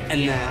 And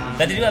then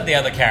They do have the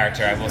other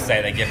character, I will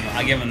say.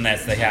 I'll give them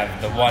this. They have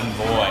the one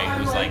boy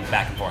who's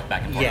back and forth,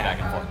 back and forth, Yeah.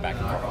 back and forth, back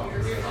and forth.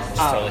 Which is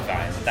totally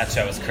fine. That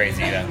show is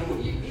crazy though.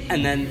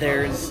 And then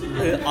there's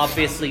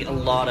obviously a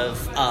lot of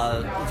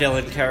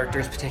villain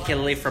characters,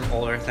 particularly from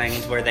older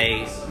things, where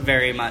they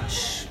very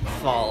much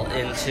fall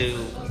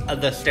into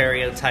the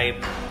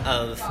stereotype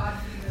of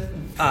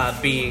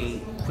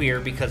being queer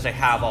because they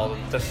have all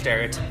the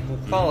stereotypical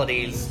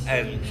qualities,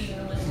 and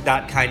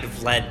that kind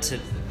of led to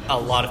a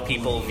lot of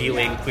people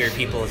viewing queer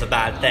people as a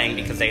bad thing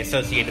because they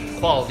associated the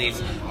qualities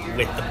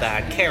with the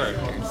bad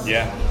characters.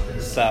 Yeah.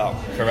 So,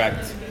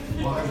 Correct.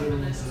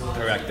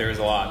 There's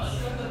a lot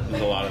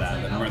of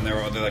that.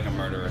 They're like a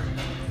murderer,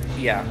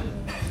 yeah.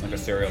 like a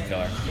serial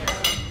killer.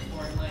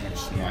 Which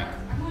I'm like,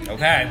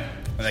 okay,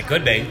 well, they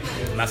could be.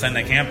 I'm not saying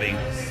they can't be.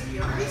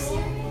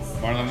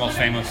 One of the most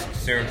famous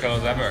serial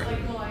killers ever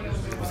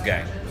was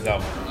gay. So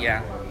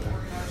Yeah.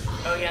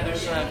 Oh yeah,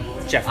 there's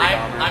Jeffrey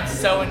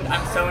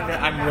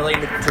Dahmer. I'm really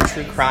into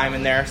true crime,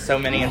 and there are so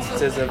many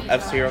instances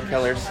of serial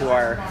killers who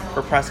are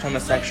repressed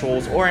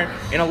homosexuals, or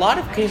in a lot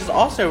of cases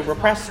also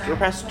repressed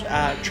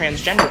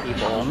transgender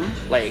people.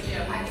 Like,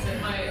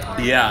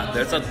 yeah,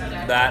 there's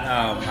that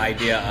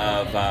idea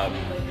of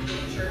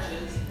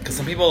because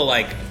some people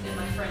like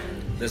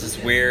there's this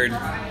weird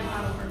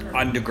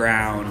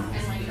underground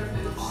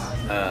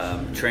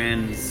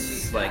trans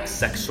like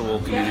sexual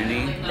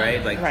community,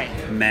 right? Like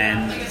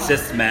men,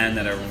 cis men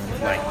that are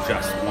like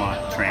just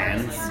want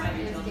trans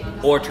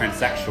or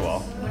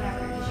transsexual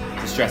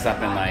to dress up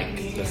in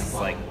like this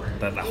like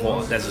the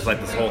whole there's just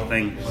like this whole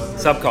thing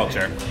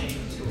subculture,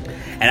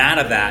 and out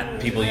of that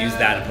people use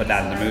that and put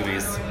that in the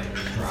movies,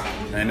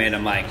 and they made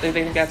them like they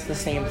think that's the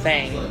same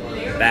thing.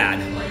 bad.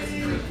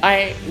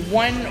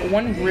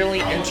 One really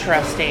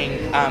interesting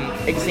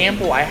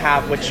example I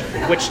have, which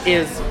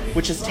is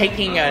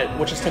taking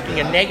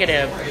a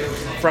negative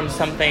from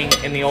something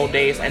in the old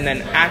days and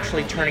then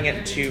actually turning it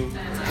into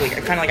like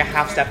kind of like a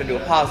half step into a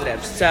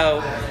positive.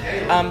 So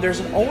there's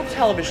an old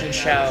television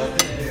show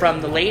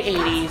from the late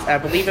 80s. I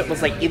believe it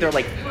was like either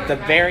like the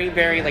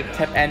very like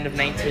tip end of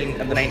the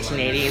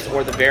 1980s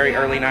or the very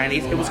early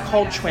 90s. It was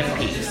called Twin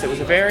Peaks. It was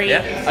a very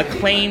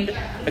acclaimed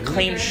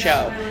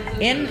show.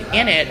 In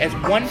it, at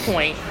one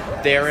point,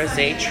 there is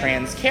a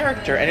trans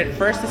character, and at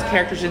first this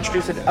character is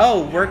introduced as,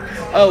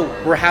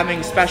 we're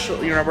having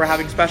special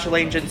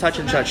agent such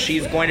and such.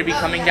 She's going to be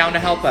coming down to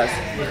help us,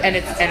 and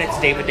it's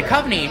David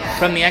Duchovny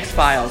from the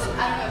X-Files,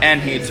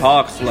 and he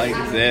talks like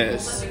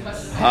this.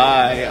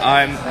 Hi,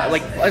 I'm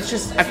like I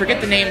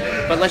forget the name,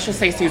 but let's just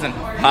say Susan.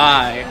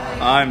 Hi,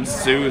 I'm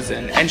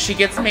Susan, and she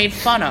gets made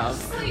fun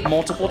of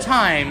multiple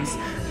times.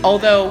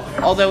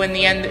 Although in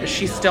the end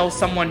she's still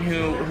someone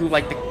who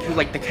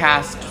the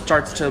cast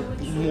starts to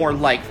more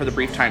like for the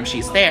brief time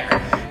she's there.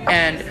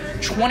 And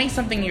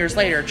 20-something years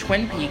later,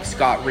 Twin Peaks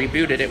got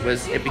rebooted.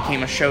 It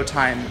became a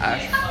Showtime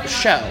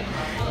show,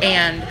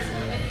 and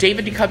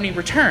David Duchovny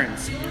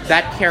returns.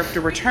 That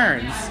character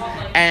returns,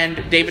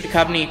 and David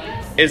Duchovny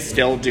is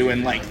still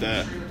doing like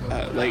the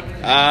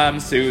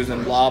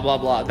Susan, blah blah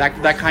blah,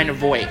 that kind of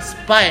voice.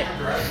 But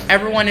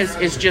everyone's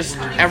just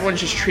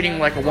treating her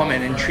like a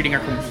woman and treating her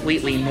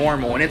completely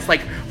normal. And it's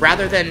like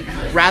rather than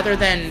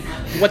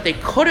what they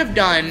could have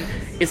done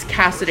is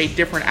casted a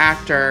different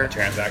actor,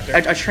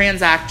 a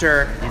trans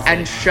actor,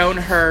 and shown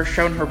her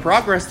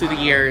progress through the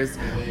years.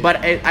 But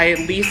I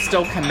at least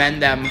still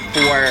commend them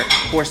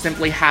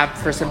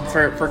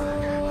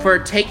for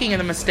taking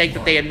the mistake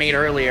that they had made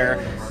earlier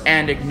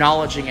and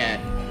acknowledging it.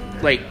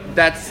 Like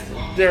there's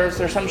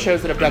some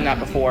shows that have done that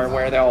before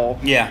where they'll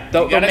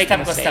make a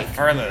mistake. Step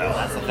further though.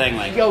 That's the thing.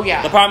 Like,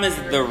 yeah. The problem is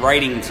the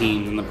writing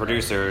teams and the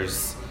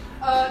producers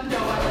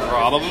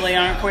probably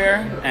aren't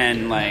queer,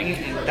 and like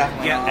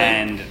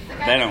and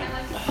they don't.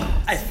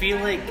 I feel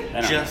like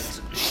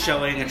just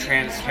showing a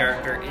trans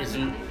character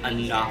isn't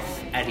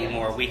enough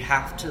anymore. We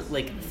have to,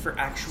 like, for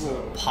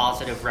actual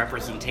positive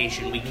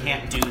representation, we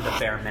can't do the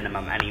bare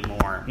minimum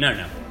anymore.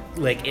 No.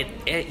 Like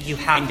you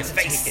have to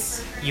take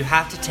it. You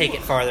have to take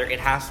it farther. It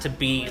has to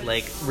be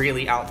like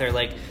really out there.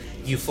 Like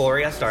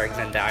Euphoria, starring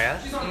Zendaya,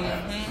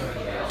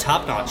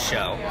 top-notch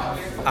show.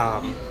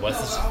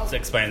 Let's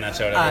explain that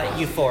show to everyone.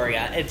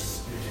 Euphoria. It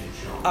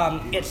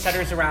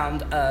centers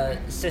around a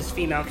cis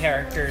female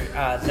character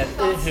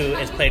who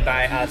is played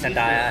by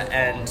Zendaya,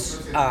 and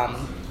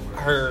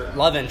her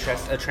love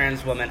interest, a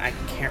trans woman. I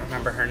can't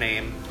remember her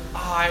name. Oh,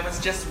 I was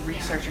just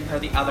researching her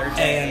the other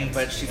day,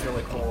 but she's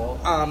really cool.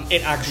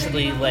 It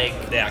actually,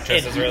 like... The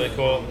actress is really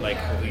cool. Like,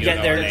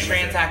 they're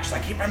trans actress. I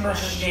can't remember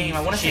her name.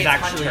 I want to say it's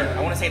Hunter.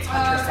 I want to say it's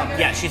Hunter something.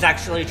 Yeah, she's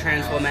actually a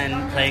trans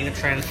woman playing a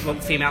trans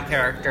female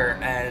character,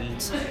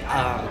 and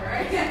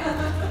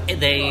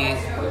they,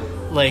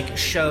 like,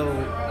 show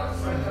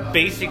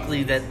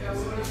basically that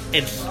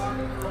it's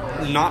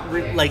not,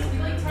 queer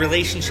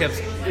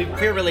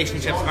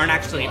relationships aren't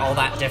actually all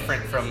that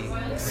different from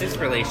cis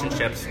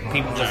relationships.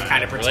 People just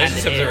kind of pretend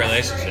relationships are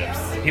relationships.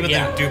 People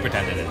do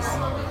pretend it is.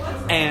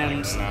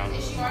 And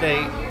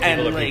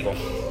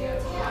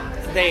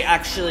they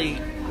actually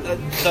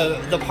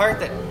the part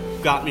that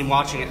got me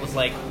watching it was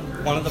like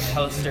one of the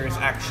posters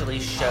actually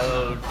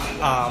showed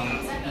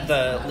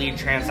the lead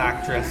trans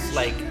actress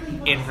like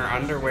in her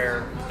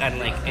underwear, and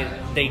like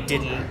they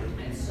didn't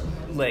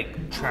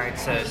like trying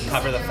to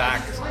cover the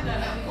fact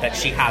that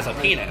she has a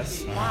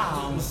penis.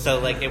 Wow. So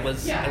like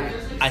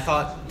I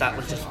thought that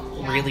was just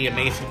really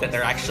amazing that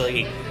they're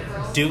actually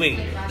doing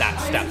that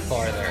step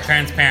farther.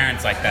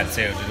 Transparent's like that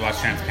too. Did you watch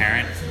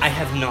Transparent? I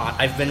have not.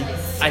 I've been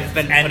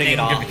putting Ending it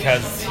off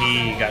because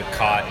he got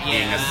caught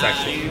being a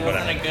sexual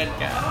whatever. a good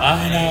guy.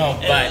 I know,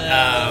 but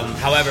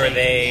however,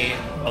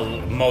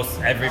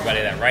 most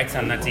everybody that writes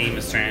on that team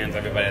is trans.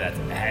 Everybody that's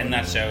in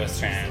that show is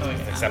trans,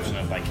 with the exception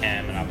of like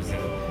him and obviously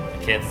the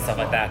kids and stuff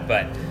like that.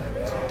 But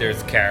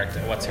there's a character.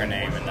 What's her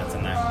name? And that's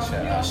in that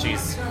show.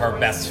 She's her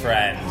best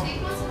friend.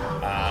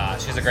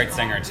 She's a great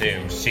singer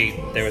too.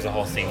 There was a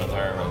whole scene with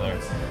her where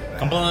they're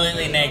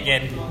completely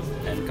naked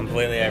and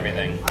completely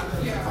everything,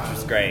 which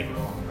was great.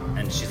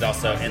 And she's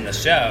also in the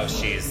show.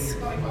 She's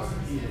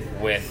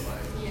with.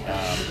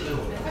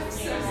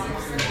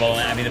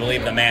 I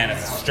believe the man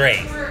is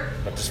straight,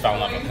 but just fell in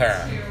love with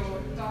her,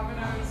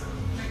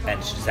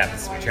 and she just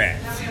happens to be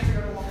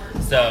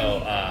trans.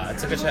 So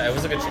it's a good show. It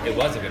was a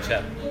good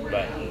show.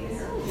 But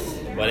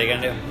what are you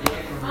gonna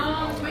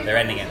do? They're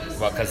ending it.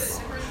 Well, because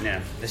they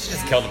should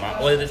just kill them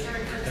off. Well, I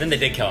think they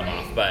did kill him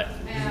off, but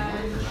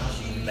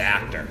the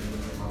actor,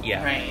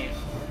 Right.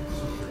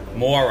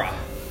 Mora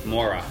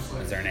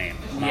is her name.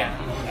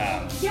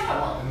 Yeah.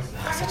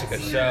 Such a good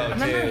show. I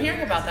remember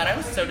hearing about that. I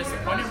was so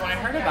disappointed when I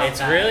heard about It's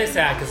that. really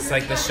sad because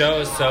like the show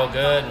is so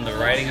good and the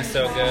writing is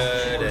so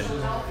good, and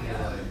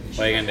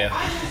what are you gonna do?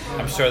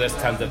 I'm sure there's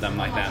tons of them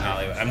like that in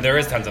Hollywood. I mean, there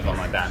is tons of them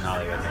like that in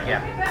Hollywood.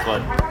 Yeah.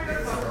 But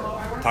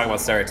talk about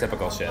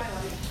stereotypical shit.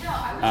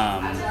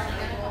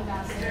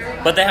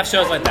 But they have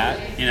shows like that,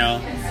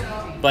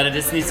 But it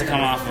just needs to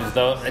come off of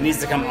those. It needs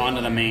to come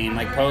onto the main,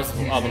 like Post.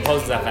 Oh, but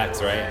Post is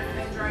FX, right?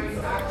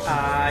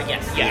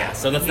 Yes. Yeah.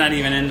 So that's not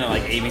even into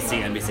like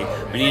ABC, NBC.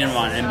 We need them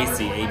on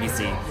NBC,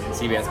 ABC,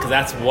 CBS, because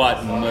that's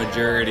what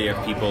majority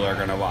of people are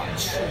gonna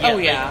watch. Oh,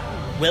 yeah.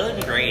 Like Will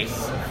and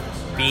Grace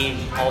being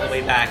all the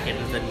way back in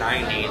the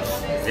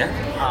 90s. Yeah.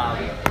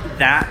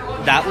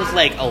 That was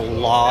like a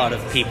lot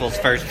of people's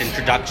first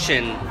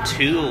introduction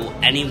to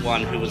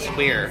anyone who was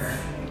queer,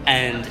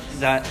 and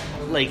that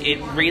like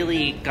it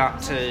really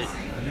got to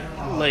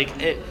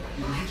like it.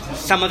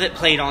 Some of it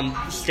played on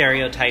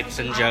stereotypes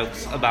and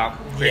jokes about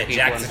queer people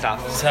Jackson, and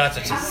stuff. Such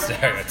a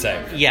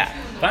stereotype. Yeah,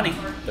 Funny,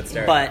 but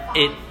stereotype. but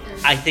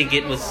I think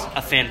it was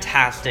a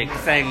fantastic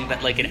thing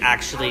that like it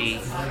actually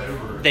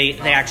they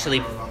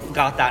actually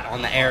got that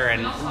on the air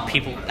and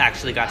people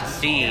actually got to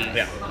see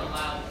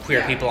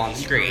queer people on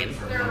screen.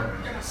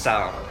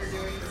 So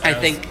I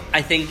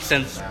think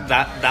since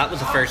that was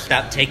the first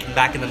step taken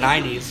back in the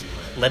 90s,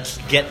 let's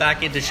get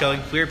back into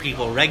showing queer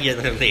people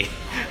regularly.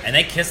 And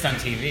they kissed on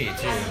TV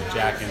too.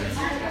 Jack and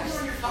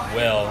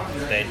Will,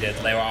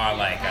 they were on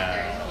like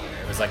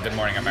it was like Good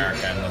Morning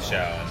America in the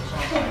show,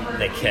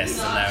 and they kissed,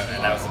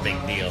 and that was a big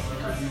deal.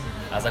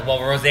 I was like, well,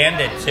 Roseanne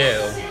did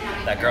too.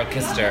 That girl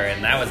kissed her,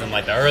 and that was in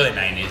like the early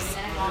 90s.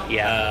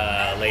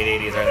 Yeah.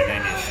 Late 80s, early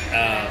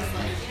 90s.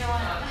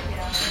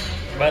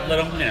 But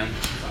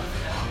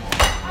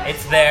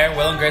it's there.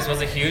 Will and Grace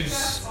was a huge.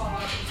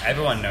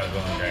 Everyone knows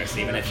Will and Grace,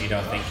 even if you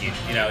don't think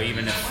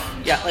even if.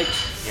 Yeah, like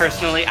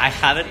personally, I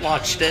haven't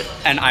watched it,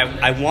 and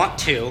I want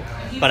to,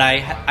 but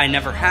I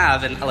never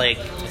have, and like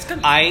It's good.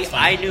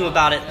 I knew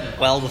about it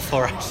well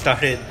before I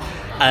started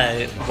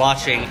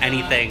watching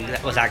anything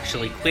that was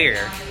actually queer.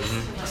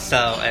 Mm-hmm. So,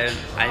 and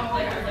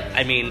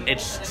I mean,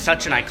 it's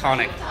such an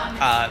iconic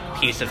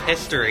piece of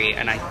history,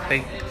 and I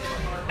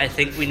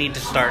think we need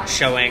to start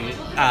showing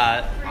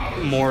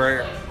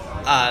more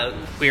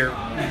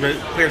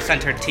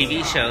queer-centered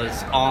TV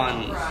shows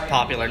on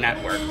popular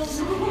networks.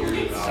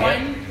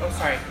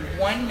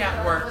 One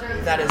network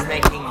that is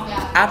making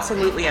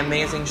absolutely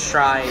amazing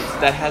strides,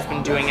 that has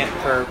been doing it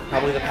for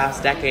probably the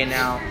past decade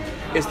now,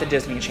 is the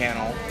Disney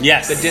Channel.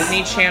 Yes. The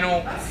Disney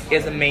Channel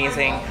is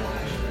amazing.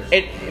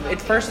 It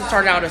first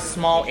started out as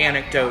small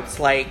anecdotes,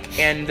 like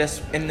in this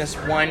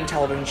one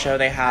television show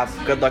they have,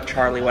 Good Luck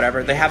Charlie,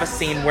 whatever. They have a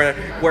scene where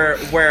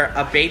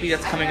a baby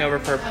that's coming over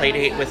for a play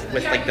date with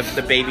like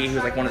the baby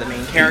who's like one of the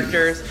main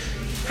characters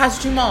has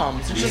two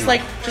moms. It's just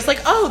like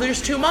oh,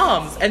 there's two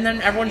moms, and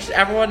then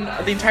everyone,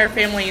 the entire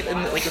family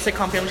in like the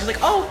sitcom family, is just like,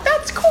 oh,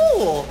 that's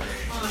cool.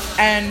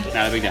 And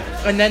Not a big deal.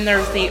 And then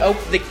there's the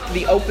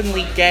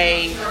openly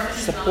gay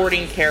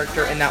supporting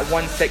character in that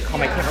one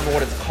sitcom. I can't remember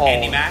what it's called.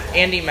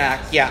 Andy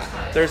Mack. Yeah.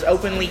 There's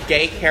openly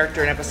gay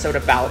character in an episode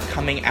about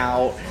coming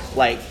out.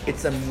 Like,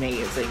 it's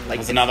amazing. Like,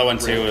 There's another one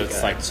too. really It's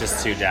good. like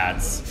just two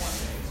dads.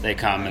 They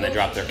come and they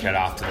drop their kid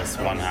off to this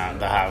one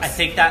the house. I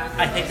think that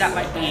might be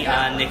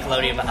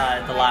Nickelodeon,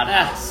 the Loud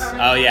House.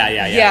 Oh yeah.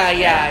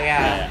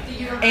 Yeah.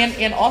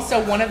 And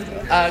also one of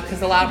because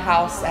the Loud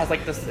House has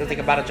like this, it's like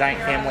about a giant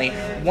family.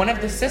 One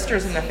of the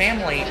sisters in the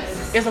family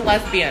is a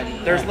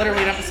lesbian. There's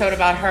literally an episode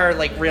about her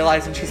like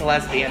realizing she's a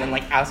lesbian and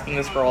like asking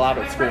this girl out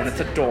at school, and it's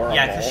adorable.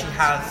 Yeah, because she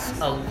has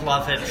a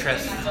love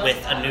interest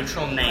with a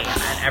neutral name,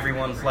 and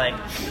everyone's like,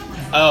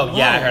 Oh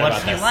yeah, I heard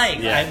what's about he this. like?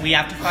 Yeah. We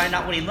have to find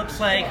out what he looks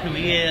like, who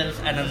he is,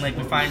 and then like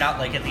we find out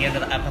like at the end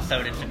of the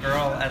episode it's a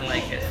girl, and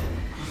like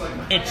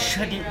it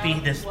shouldn't be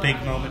this big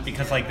moment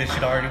because, like, this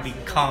should already be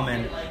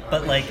common,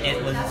 but, like,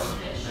 it was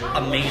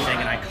amazing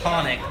and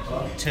iconic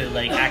to,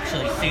 like,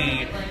 actually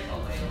see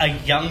a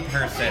young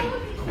person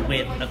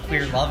with a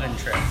queer love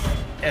interest.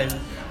 And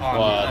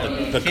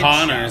the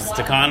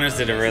Connors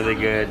did a really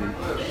good.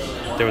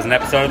 There was an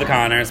episode of The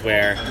Connors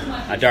where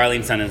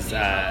Darlene's son is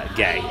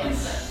gay,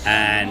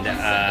 and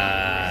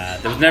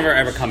there was never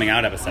ever coming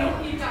out episode.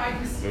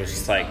 It was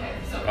just like,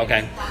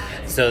 okay.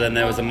 So then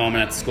there was a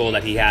moment at school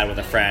that he had with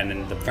a friend,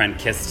 and the friend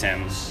kissed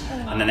him,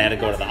 and then they had to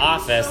go to the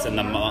office, and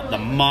the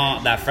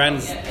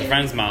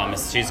friend's mom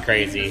she's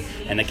crazy,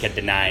 and the kid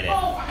denied it,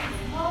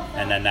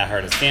 and then that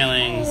hurt his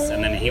feelings,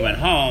 and then he went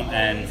home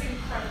and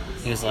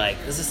he was like,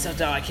 "This is so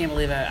dumb. I can't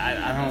believe it.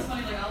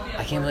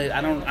 I can't believe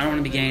I don't want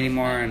to be gay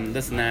anymore," and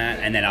this and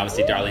that. And then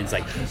obviously Darlene's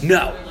like,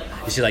 "No."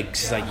 And she's like,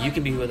 "You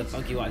can be who the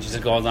fuck you want." She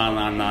just goes on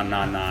and on.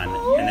 And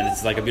then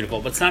it's like a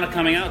beautiful, but it's not a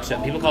coming out show.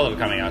 People call it a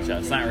coming out show.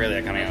 It's not really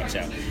a coming out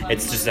show.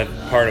 It's just a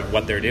part of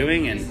what they're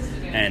doing and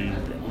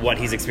what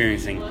he's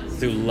experiencing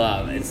through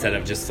love instead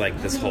of just like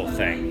this whole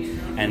thing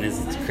and this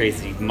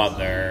crazy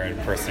mother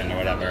and person or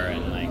whatever.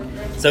 And like,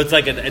 so it's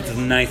like it's a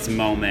nice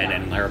moment,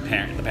 and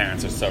the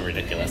parents are so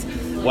ridiculous.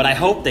 What I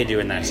hope they do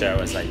in that show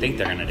is, I think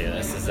they're going to do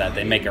this, is that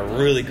they make a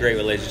really great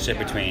relationship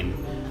between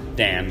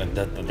Dan,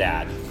 the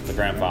dad, the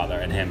grandfather,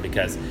 and him,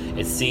 because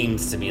it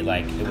seems to be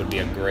like it would be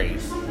a great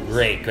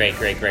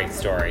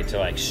story to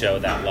like show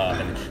that love,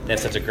 and they have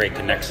such a great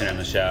connection in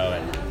the show,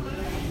 and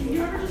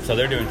so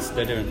they're doing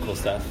cool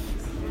stuff.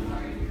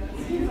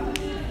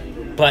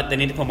 But they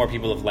need to put more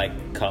people of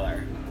like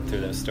color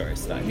through those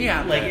stories.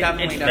 Yeah, like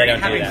definitely. It's great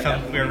having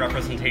some queer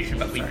representation,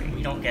 but we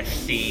don't get to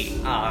see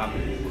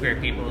queer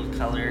people of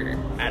color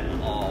at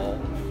all.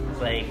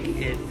 Like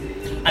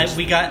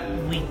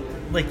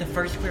the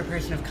first queer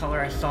person of color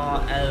I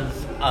saw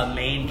as a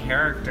main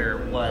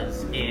character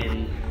was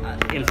in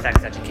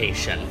Sex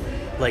Education.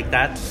 Like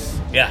that's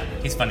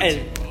he's funny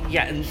too.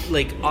 Yeah, and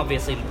like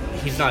obviously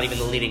he's not even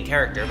the leading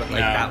character, but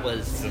like that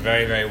was it's a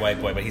very, very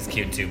white boy, but he's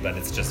cute too. But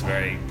it's just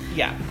very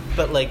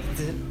But like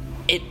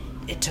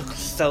it took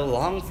so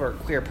long for a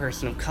queer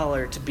person of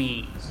color to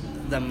be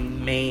a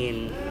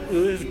main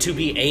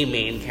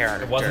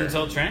character. It wasn't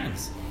until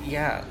trans.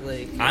 Yeah,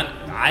 like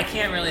I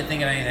can't really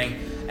think of anything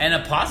in a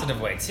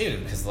positive way too,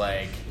 because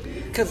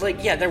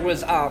there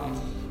was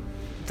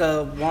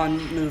the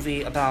one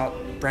movie about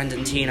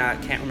Brendan Tina, I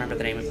can't remember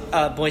the name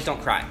of Boys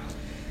Don't Cry,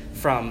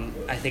 from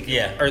I think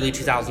early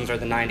 2000s or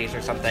the 90s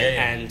or something,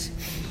 and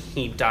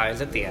he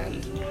dies at the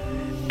end.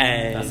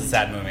 And that's a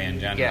sad movie in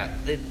general. Yeah,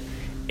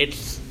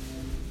 it's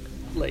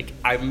like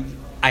I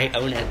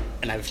own it,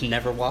 and I've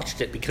never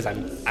watched it because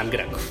I'm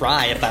gonna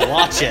cry if I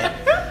watch it.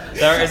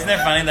 Isn't it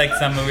funny? Like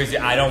some movies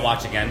I don't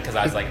watch again because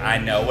I was like, I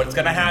know what's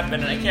gonna happen,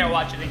 and I can't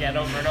watch it again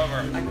over and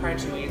over. I cry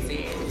too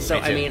easy. So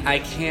I mean, I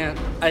can't.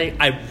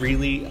 I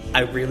really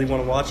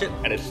want to watch it,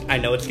 and I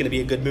know it's gonna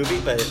be a good movie,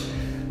 but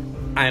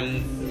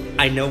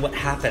I know what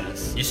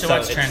happens. You should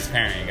watch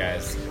Transparent, you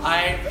guys.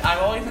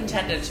 I've always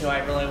intended to. I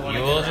really want to.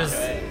 You will just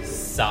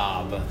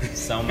sob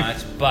so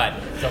much, but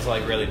it's also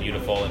like really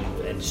beautiful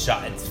and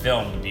shot. It's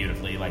filmed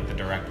beautifully, like the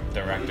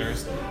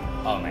directors.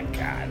 Oh my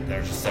god,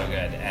 they're just so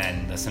good,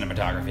 and the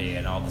cinematography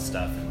and all the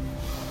stuff.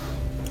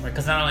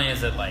 Because not only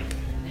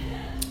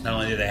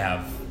do they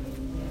have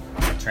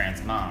a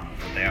trans mom,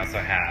 but they also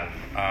have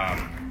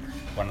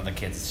one of the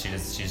kids.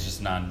 She's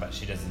just none, but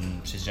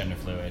she's gender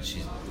fluid.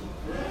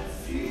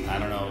 I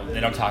don't know.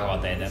 They don't talk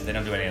about that. They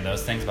don't do any of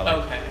those things,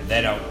 but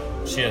they don't.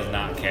 She does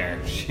not care.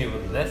 She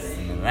was this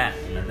and then that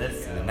and then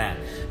this and then that,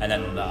 and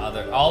then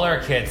all her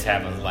kids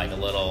have like a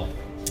little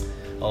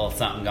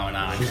something going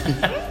on,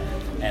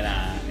 and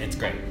it's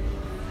great.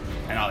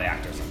 And all the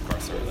actors, of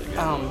course, are really good.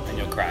 And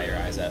you'll cry your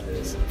eyes out.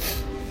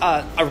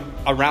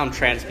 Around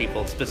trans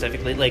people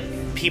specifically, like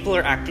people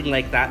are acting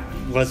like that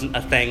wasn't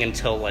a thing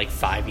until like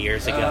 5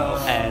 years ago,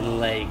 and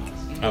like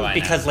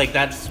because like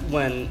that's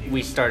when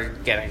we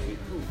started getting.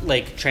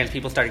 Like, trans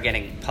people started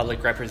getting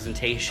public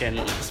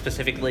representation,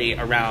 specifically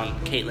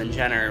around Caitlyn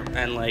Jenner,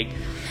 and, like...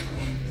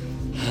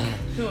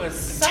 Who is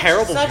such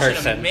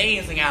an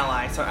amazing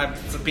ally. So I'm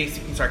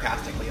speaking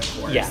sarcastically, of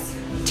course. Yeah.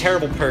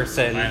 Terrible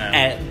person,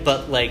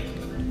 but, like,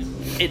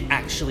 it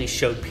actually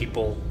showed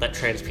people that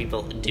trans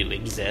people do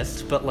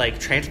exist. But, like,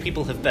 trans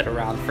people have been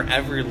around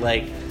forever,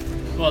 like...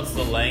 Well, it's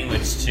the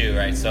language, too,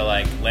 right? So,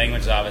 like,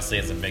 language obviously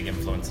is a big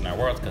influence in our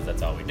world, because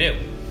that's all we do.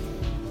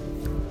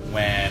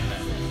 When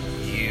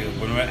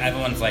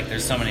everyone's like,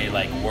 there's so many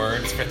like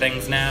words for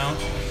things now,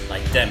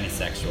 like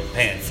demisexual,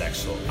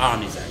 pansexual,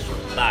 omnisexual,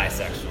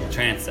 bisexual,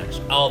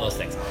 transsexual, all those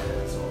things.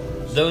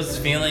 Those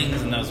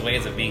feelings and those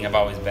ways of being have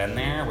always been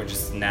there. We're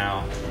just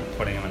now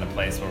putting them in a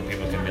place where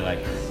people can be like,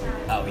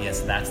 oh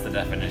yes, that's the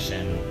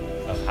definition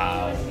of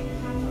how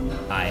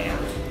I am.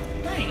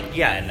 Right.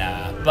 Yeah,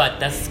 and but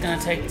that's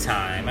gonna take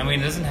time. I mean,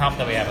 it doesn't help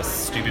that we have a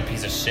stupid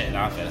piece of shit in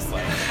office.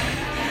 Like,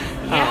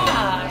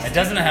 yeah, it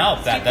doesn't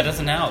help. That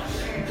doesn't help.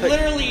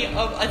 literally,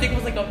 I think it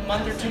was like a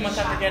month or 2 months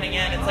after getting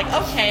in, it's like,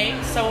 okay,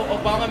 so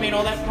Obama made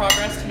all that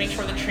progress to make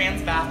sure the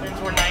trans bathrooms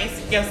were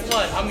nice. Guess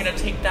what? I'm going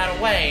to take that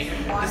away.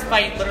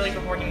 Despite literally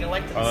before getting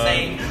elected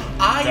saying,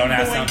 I'm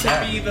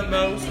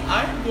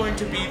going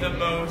to be the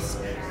most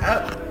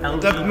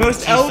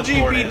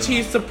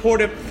LGBT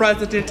supportive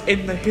president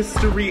in the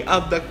history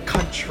of the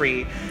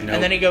country. Nope.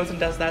 And then he goes and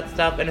does that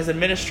stuff, and his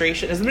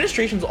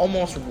administration's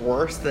almost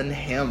worse than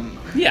him.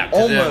 Yeah,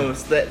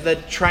 almost. The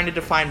trying to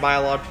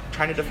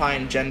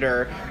define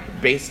gender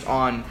based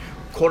on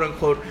quote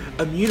unquote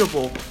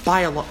immutable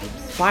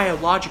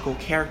biological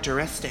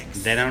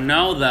characteristics. They don't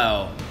know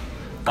though.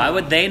 Why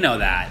would they know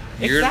that?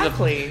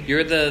 Exactly.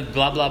 You're the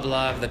blah blah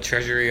blah of the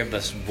treasury of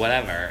this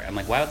whatever. I'm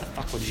like, why the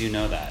fuck would you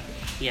know that?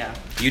 Yeah.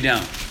 You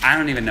don't. I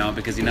don't even know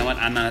because you know what?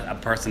 I'm not a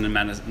person in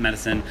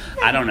medicine.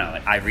 I don't know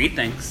it. I read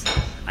things.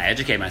 I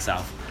educate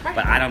myself. Right.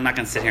 But I'm not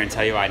going to sit here and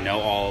tell you I know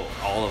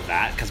all of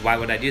that because why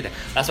would I do that?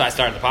 That's why I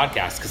started the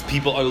podcast because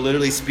people are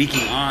literally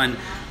speaking on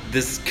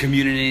this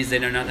communities they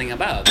know nothing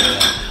about. They're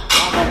like,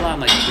 blah, blah, blah. I'm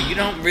like, but you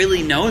don't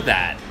really know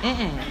that.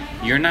 Mm-mm.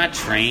 You're not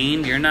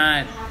trained. You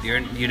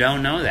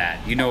don't know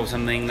that. You know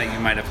something that you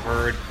might have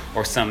heard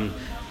or someone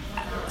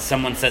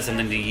said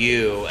something to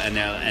you and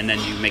then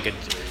you make it.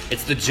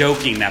 It's the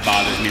joking that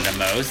bothers me the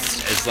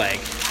most. It's like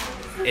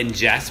in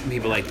jest, when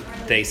people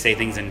they say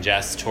things in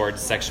jest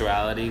towards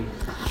sexuality,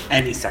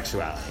 any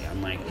sexuality.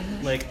 I'm like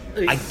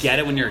I get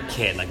it when you're a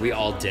kid. Like we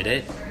all did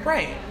it,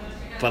 right?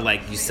 But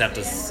like you have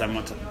to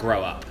somewhat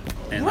grow up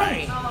and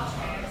right.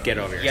 Get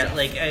over yourself.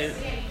 Yeah,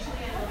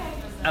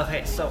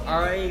 okay. So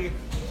I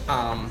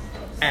am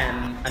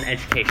an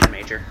education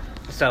major.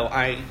 So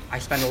I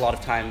spend a lot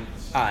of time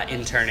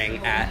interning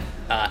at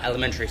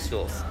elementary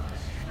schools.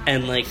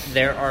 And,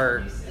 there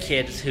are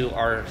kids who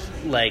are,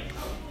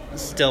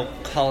 still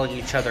calling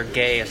each other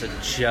gay as a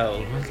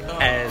joke.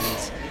 And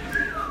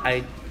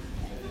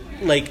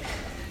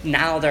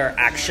now they're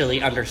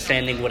actually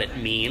understanding what it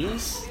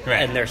means.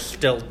 Right. And they're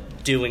still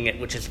doing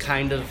it, which is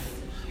kind of...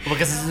 Well,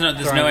 because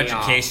there's no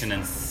education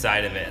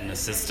inside of it in the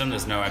system.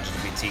 There's no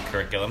LGBT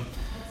curriculum.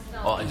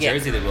 Well, in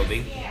Jersey there will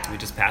be. We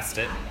just passed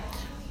it.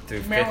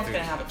 Maryland's going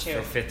to have it,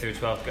 too. For 5th through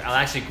 12th.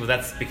 Well,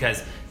 that's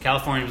because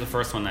California was the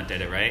first one that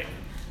did it, right?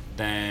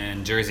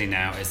 Then Jersey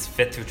now is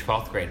 5th through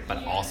 12th grade,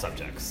 but all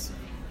subjects,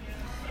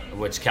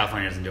 which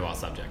California doesn't do all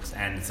subjects,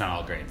 and it's not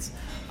all grades.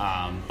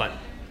 But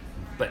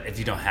if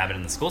you don't have it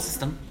in the school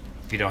system,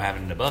 if you don't have it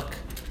in the book,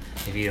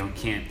 if you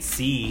can't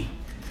see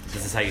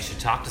this is how you should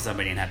talk to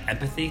somebody and have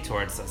empathy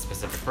towards a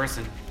specific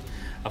person,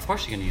 of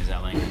course you're going to use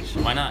that language.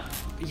 Why not?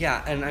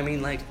 Yeah, and I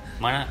mean,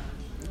 why not?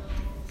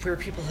 Queer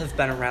people have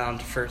been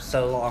around for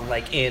so long,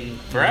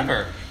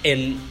 forever.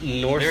 In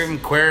Norse... They're even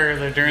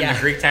queer during the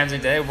Greek times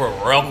of the day. We're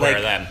real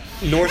queer then.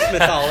 Norse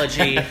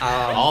mythology...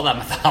 all that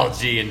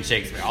mythology in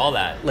Shakespeare, all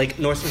that.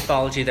 Norse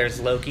mythology,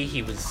 there's Loki,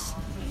 he was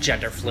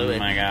gender fluid. Oh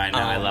my god, I know,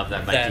 I love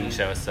that Viking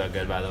show. It's so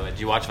good, by the way. Did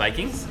you watch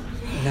Vikings?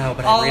 No,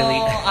 but I really...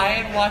 I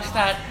had watched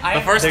that.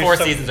 The first 4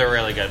 seasons are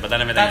really good, but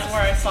then everything else... That's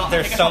where I saw...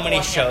 There's so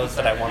many shows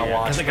that I want to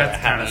watch. Because it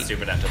got kind of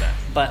stupid after that.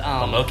 But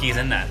Loki's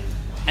in that.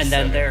 And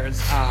then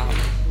there's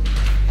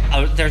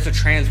a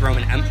trans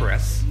Roman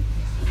empress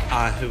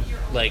who,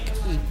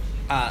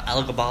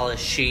 Elagabalus,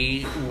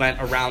 she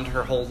went around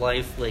her whole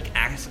life,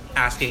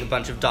 asking a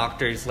bunch of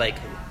doctors, will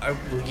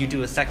you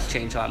do a sex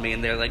change on me?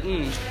 And they're like,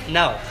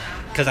 no,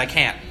 because I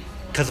can't,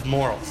 because of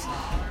morals.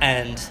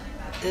 And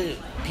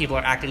people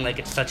are acting like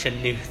it's such a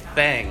new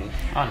thing.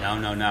 Oh,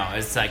 no.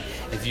 It's like,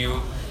 if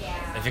you're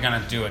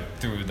going to do it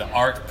through the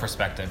art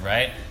perspective,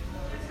 right?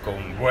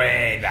 Going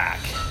way back.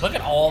 Look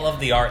at all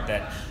of the art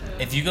that...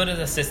 If you go to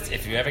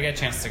if you ever get a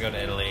chance to go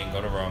to Italy and go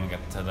to Rome and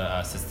get to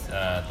the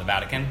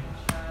Vatican,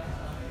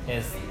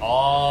 it's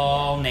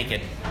all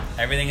naked.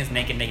 Everything is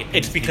naked.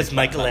 It's because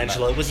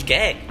Michelangelo was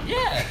gay.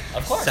 Yeah,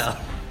 of course. So.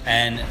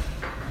 And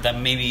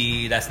that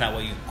maybe that's not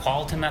what you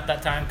called him at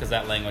that time because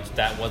that language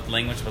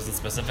wasn't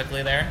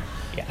specifically there.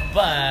 Yeah.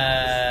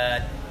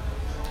 But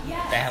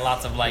they had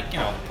lots of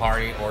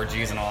party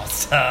orgies and all that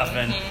stuff,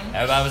 and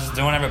everybody was just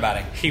doing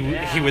everybody.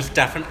 He was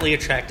definitely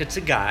attracted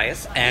to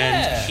guys,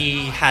 and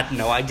he had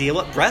no idea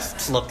what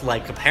breasts looked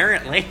like.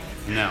 Apparently,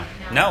 no,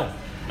 not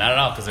at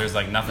all. Because there's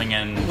nothing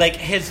in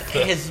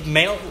his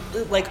male,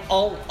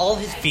 all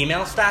his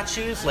female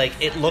statues.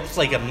 It looks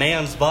like a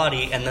man's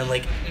body, and then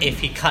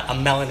if he cut a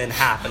melon in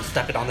half and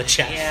stuck it on the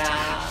chest.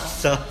 Yeah.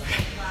 So,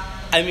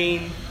 I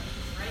mean,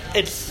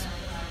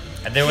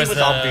 there was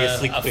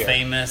obviously a queer.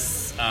 famous.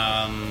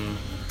 Oh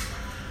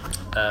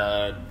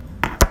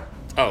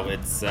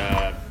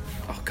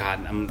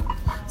God, I'm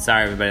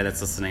sorry everybody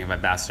that's listening if I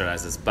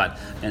bastardize this, but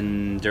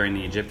during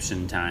the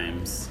Egyptian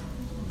times,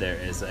 there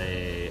was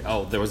a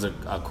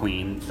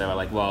queen. They were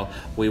like, well,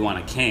 we want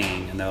a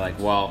king, and they're like,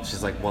 well,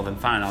 she's like, well then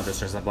fine, I'll just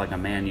dress up like a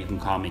man. You can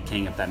call me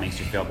king if that makes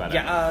you feel better.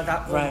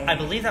 Yeah, right. I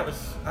believe that was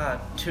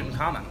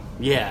Tutankhamun.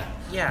 Yeah.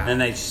 Yeah.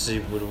 And she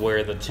would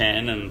wear the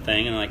chin and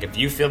thing, and like, if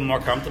you feel more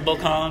comfortable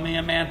calling me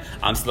a man,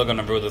 I'm still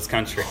gonna rule this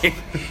country.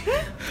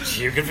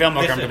 You can feel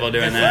more comfortable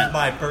doing this that. is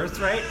my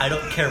birthright. I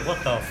don't care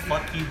what the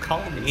fuck you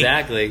call me.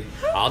 Exactly.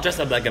 I'll dress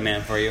up like a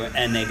man for you,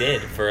 and they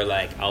did for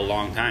like a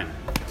long time.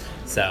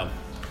 So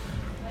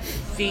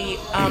The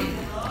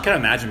I can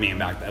imagine being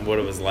back then, what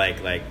it was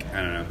like. Like,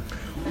 I don't know.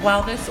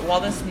 while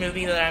this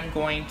movie that I'm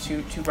going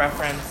to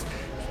reference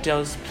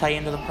does play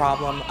into the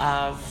problem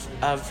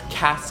of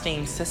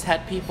casting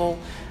cishet people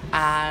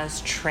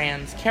as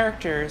trans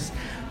characters,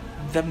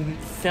 the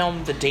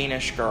film The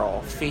Danish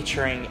Girl,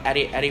 featuring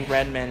Eddie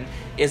Redmayne,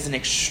 is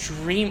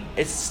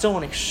still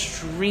an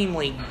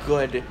extremely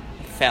good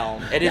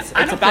film. It's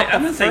about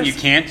I'm not saying you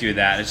can't do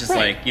that. It's just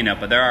Right. like, you know,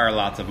 but there are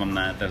lots of them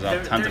that there's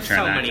tons of there's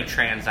trans so many actors.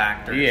 trans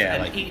actors. Yeah,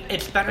 and like,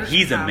 it's better. but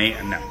he's to have,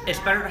 amazing. No. It's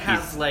better to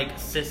have He's- like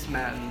cis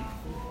men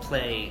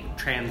play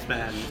trans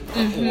men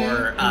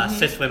or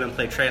cis women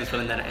play trans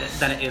women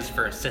than it is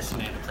for a cis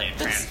man to play a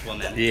trans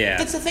woman. Yeah.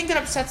 That's the thing that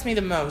upsets me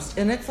the most,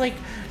 and it's like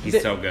He's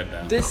so good,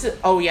 though.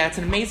 It's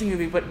an amazing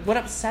movie. But what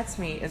upsets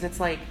me is it's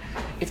like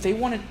if they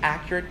want an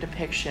accurate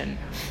depiction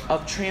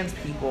of trans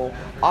people,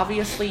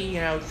 obviously,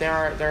 you know, there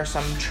are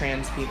some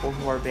trans people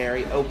who are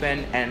very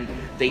open and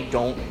they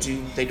don't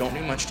do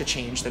much to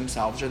change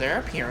themselves or their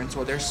appearance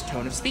or their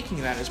tone of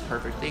speaking. That is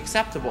perfectly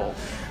acceptable.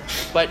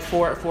 But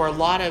for a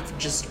lot of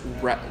just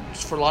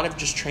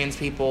trans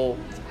people,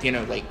 you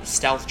know, like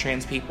stealth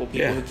trans people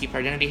who keep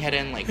their identity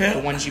hidden, like the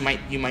ones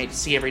you might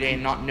see every day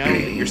and not know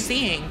that you're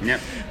seeing.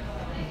 Yep.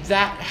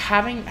 That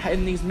having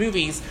in these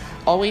movies,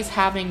 always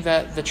having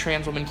the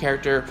trans woman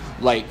character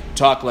like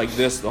talk like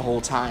this the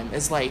whole time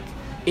is like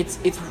it's.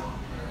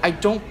 I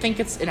don't think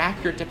it's an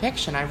accurate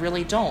depiction. I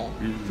really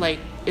don't. Like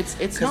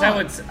it's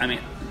not. I mean,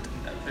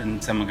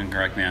 and someone can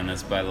correct me on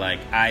this, but like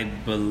I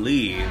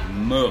believe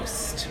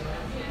most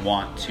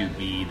want to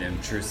be them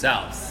true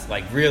selves,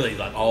 like really,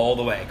 like all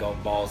the way, go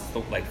balls,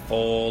 like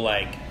full,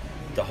 like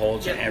the whole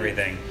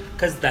everything.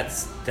 Because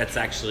that's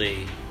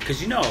actually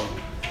because you know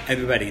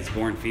everybody's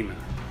born female.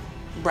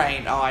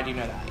 Right. Oh, I do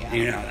know that. Yeah.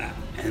 You know that,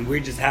 and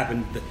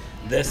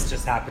this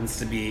just happens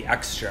to be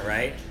extra,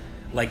 right?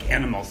 Like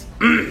animals.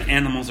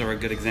 Animals are a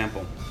good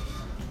example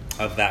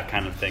of that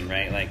kind of thing,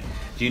 right? Like,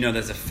 do you know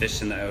there's a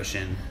fish in the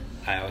ocean?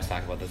 I always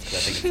talk about this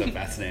because I think it's so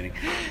fascinating.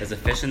 There's a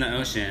fish in the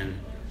ocean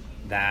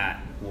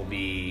that will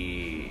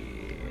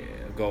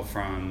go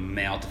from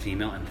male to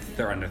female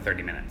in under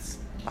 30 minutes.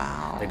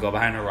 Wow. They go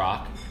behind a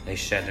rock, they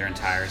shed their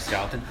entire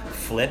skeleton,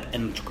 flip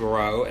and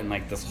grow and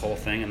like this whole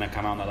thing, and then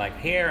come out and they're like,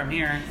 here, I'm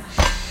here.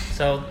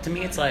 So to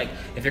me, it's like,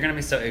 if you're going to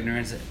be so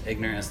ignorant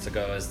as to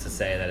go as to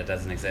say that it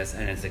doesn't exist,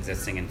 and it's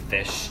existing in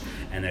fish,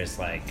 and there's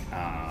like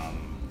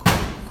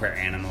queer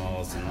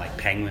animals and like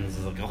penguins.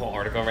 There's like a whole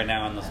article right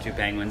now on those two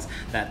penguins,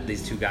 that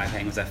these two guy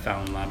penguins that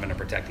fell in love and are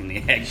protecting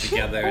the egg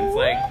together. And it's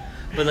like,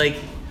 but like,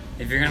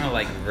 if you're gonna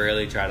like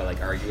really try to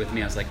like argue with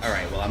me, I was like, all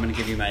right, well, I'm gonna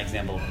give you my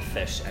example of a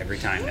fish every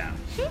time now,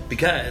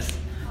 because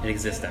it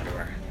exists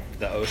everywhere.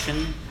 The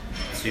ocean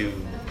to,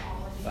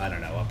 I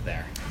don't know, up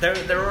there.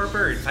 There are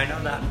birds. I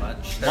know that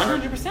much.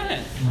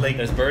 100%. Like,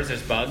 there's birds,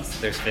 there's bugs,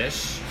 there's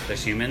fish,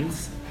 there's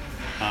humans.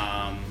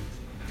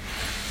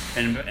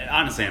 And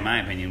honestly, in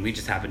my opinion, we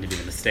just happen to be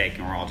the mistake,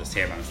 and we're all just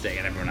here by mistake,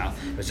 and everyone else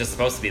it was just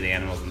supposed to be the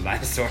animals and the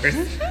dinosaurs,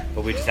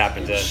 but we just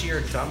happened to.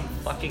 Sheer dumb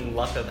fucking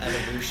luck of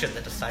evolution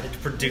that decided to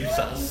produce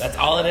us. That's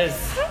all it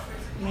is.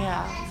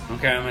 Yeah.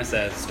 Okay, I'm gonna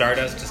say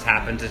Stardust just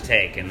happened to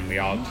take, and we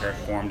all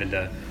formed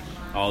into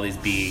all these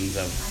beings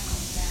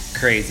of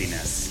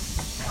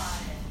craziness.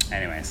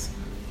 Anyways,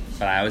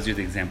 but I always do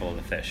the example of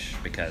the fish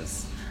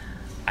because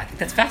I think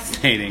that's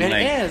fascinating. It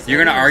like, is.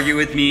 You're gonna argue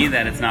with me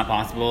that it's not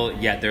possible,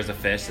 yet there's a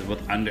fish that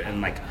with under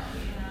and like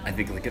I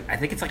think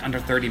it's like under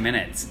 30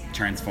 minutes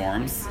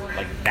transforms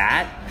like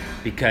that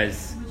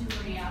because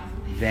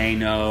they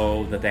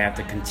know that they have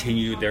to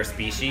continue their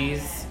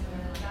species,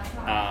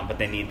 but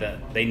they need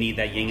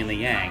that yin and the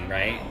yang,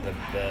 right?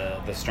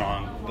 The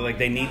strong, like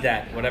they need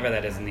that whatever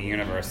that is in the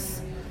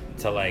universe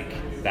to like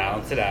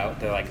balance it out.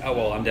 They're like, oh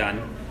well, I'm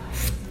done.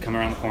 Come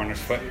around the corner,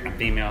 I'm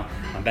female,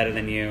 I'm better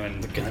than you,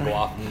 and gonna go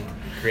off and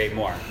create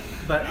more.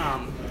 But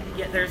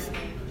yeah, there's.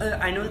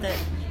 I know that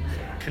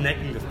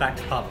connecting this back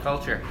to pop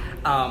culture.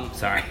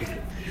 Sorry.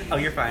 Oh,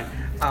 you're fine.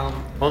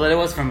 Well, it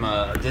was from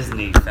a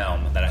Disney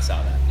film that I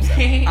saw that.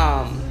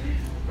 So.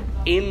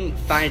 In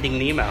Finding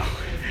Nemo,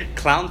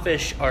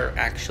 clownfish are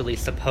actually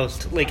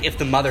supposed to, like, if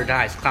the mother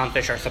dies,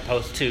 clownfish are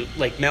supposed to,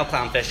 like, male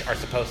clownfish are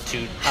supposed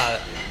to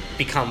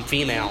become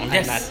female,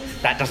 Yes.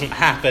 and that doesn't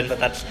happen, but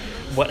that's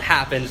what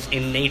happens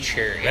in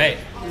nature. Right.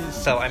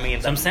 So I mean,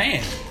 That's what I'm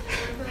saying.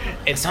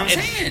 it's what I'm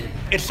saying.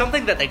 It's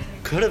something that they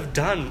could have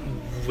done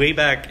way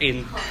back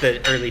in the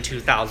early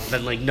 2000s,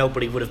 and like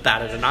nobody would have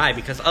batted an eye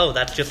because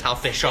that's just how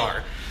fish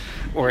are,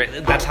 or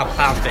that's how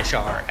clownfish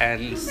are,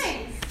 and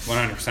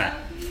 100%.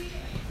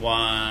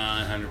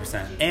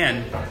 100%.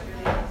 And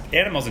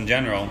animals in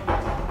general,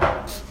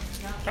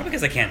 probably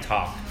because I can't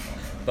talk,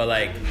 but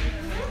like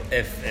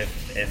if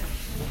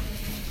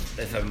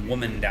a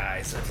woman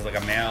dies, if it's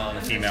like a male and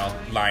a female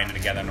lying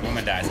together and a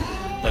woman dies,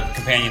 the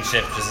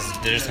companionship,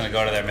 they're just gonna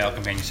go to their male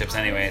companionships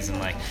anyways, and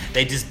like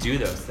they just do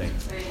those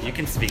things. You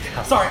can speak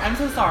up. Sorry, I'm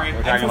so sorry. We're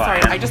I'm talking so about sorry.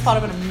 animals. I just thought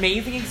of an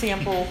amazing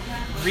example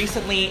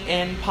recently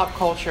in pop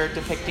culture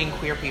depicting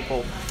queer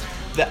people.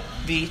 The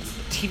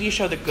TV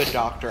show The Good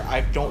Doctor.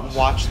 I don't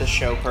watch the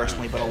show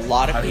personally, but a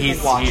lot of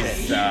people watch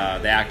it.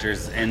 The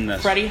actors in the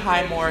Freddie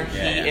Highmore.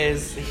 Yeah, He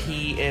is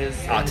in the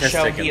Autistic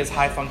show. and- He is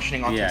high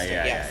functioning autistic.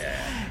 Yeah. Yes.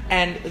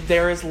 And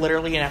there is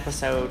literally an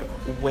episode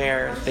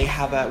where they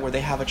have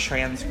a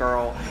trans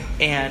girl,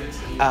 and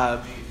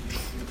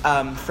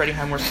Freddie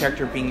Highmore's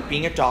character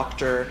being a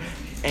doctor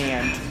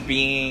and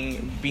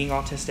being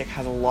autistic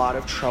has a lot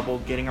of trouble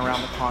getting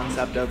around the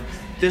concept of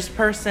this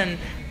person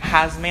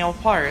has male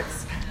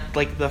parts,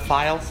 like the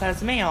file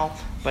says male,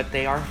 but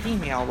they are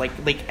female,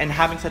 and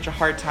having such a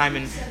hard time,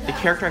 and the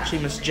character actually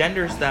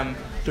misgenders them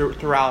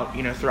throughout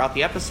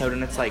the episode,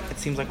 and it's like it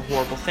seems like a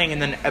horrible thing,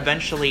 and then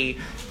eventually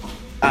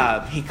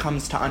he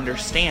comes to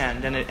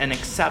understand and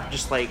accept,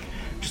 just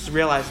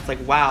realize it's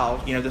like, wow,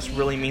 this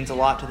really means a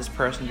lot to this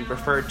person to be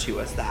referred to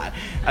as that.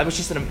 I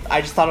just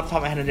thought off the top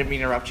of my head, and didn't mean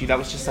to interrupt you. That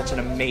was just such an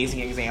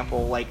amazing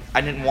example. Like,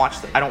 I don't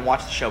watch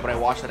the show, but I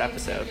watched that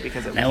episode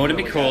because it was. Now, would it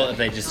be really cool good. if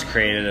they just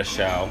created a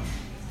show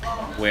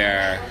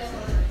where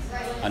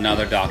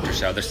another doctor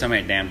show? There's so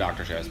many damn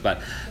doctor shows,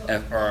 but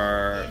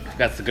or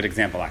that's a good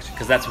example actually,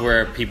 because that's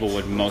where people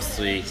would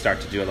mostly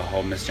start to do the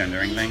whole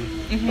misgendering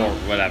thing or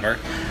whatever.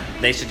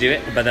 They should do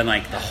it, but then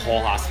like the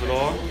whole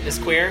hospital is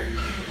queer,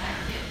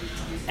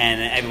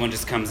 and everyone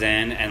just comes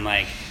in and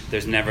like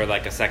there's never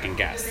like a second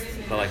guess.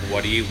 They're like,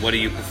 what do you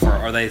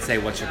prefer? Or they say,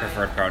 what's your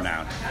preferred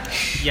pronoun?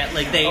 Yeah,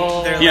 like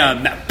Oh. they're like, Yeah,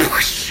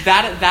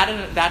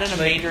 That in a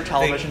major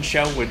television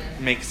show would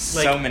make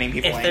so many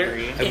people if they're-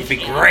 angry. it would be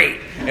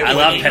great. It I would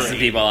love be pissing great.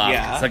 people off.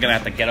 Yeah. So they're gonna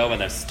have to get over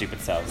their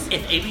stupid selves.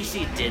 if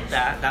ABC did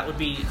that, that would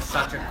be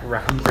such a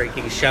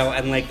groundbreaking show,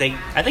 and like they,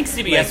 I think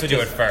CBS Like, would do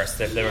it just-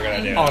 first if they were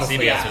gonna do it. Honestly,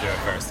 CBS yeah. would do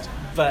it first.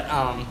 but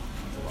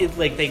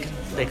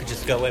they could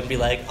just go and be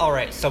like, all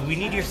right, so we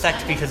need your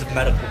sex because of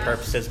medical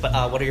purposes, but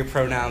what are your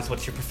pronouns?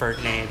 What's your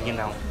preferred name?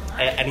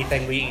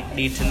 Anything we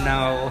need to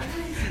know,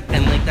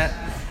 and like that.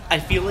 I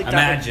feel like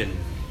Imagine.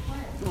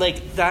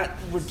 that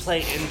would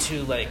play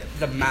into like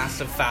the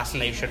massive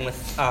fascination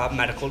with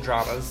medical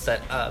dramas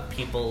that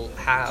people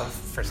have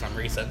for some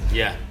reason.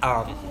 Yeah.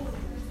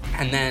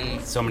 And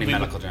then So many we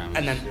medical would- dramas.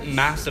 and then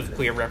massive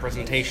queer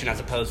representation as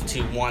opposed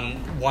to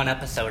one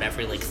episode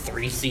every like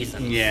 3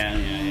 seasons.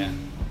 Yeah.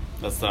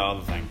 That's the other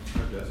thing.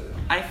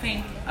 I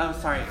think. Oh,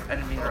 sorry, I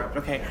didn't mean to interrupt.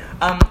 Okay.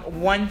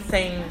 One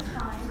thing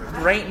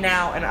right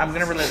now, and I'm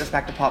going to relate this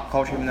back to pop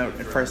culture, even though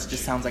at first it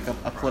just sounds like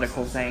a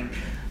political thing.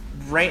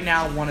 Right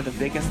now, one of the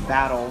biggest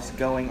battles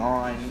going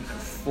on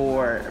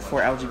for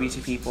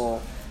LGBT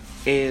people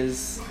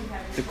is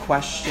the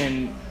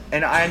question.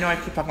 And I know I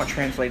keep talking about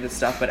translated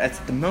stuff, but at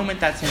the moment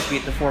that seems to be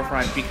at the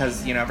forefront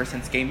because, ever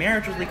since gay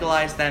marriage was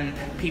legalized, then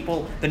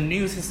the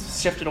news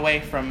has shifted away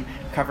from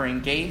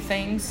covering gay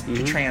things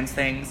to trans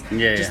things.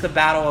 Yeah, Just yeah. the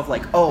battle of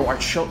like, oh, our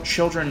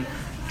children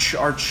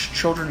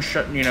shouldn't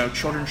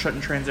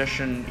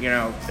transition,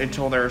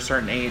 until they're a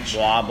certain age.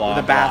 Blah, blah,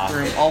 the blah.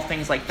 bathroom, all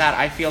things like that.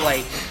 I feel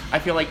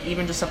like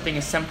even just something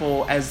as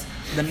simple as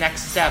the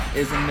next step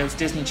is in those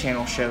Disney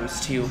Channel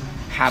shows to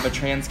have a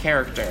trans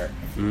character,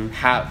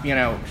 have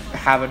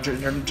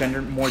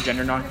a more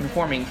gender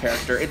non-conforming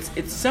character.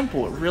 It's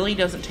simple. It really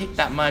doesn't take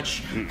that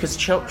much because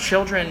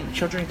children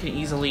can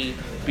easily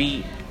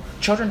be.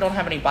 Children don't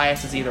have any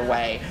biases either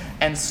way,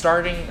 and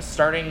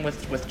starting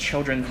with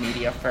children's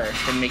media first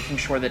and making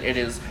sure that it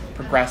is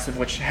progressive,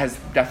 which has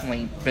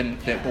definitely been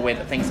the way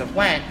that things have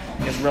went,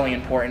 is really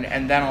important.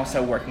 And then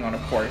also working on,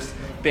 of course,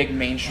 big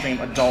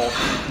mainstream adult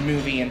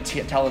movie and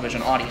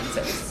television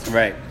audiences.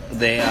 Right.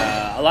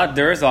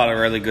 There is a lot of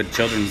really good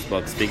children's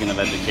books. Speaking of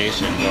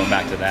education, going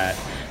back to that,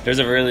 there's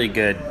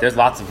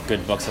lots of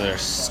good books that are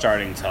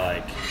starting to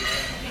like,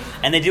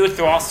 and they do it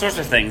through all sorts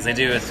of things. They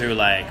do it through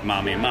like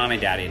mommy and mommy,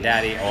 daddy and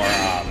daddy,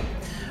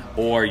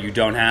 or you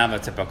don't have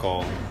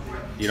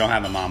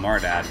a mom or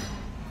a dad.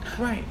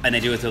 Right. And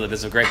they do it through this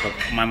is a great book.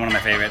 One of my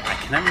favorite. I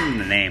can't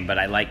remember the name, but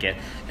I like it.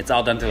 It's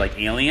all done through like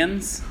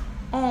aliens.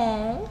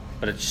 Aww.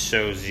 But it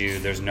shows you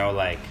there's no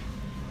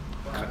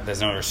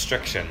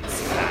restrictions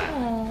to that.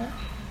 Aww.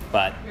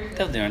 But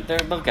they'll do it.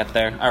 They'll get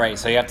there. All right.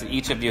 So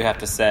each of you have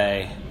to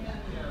say.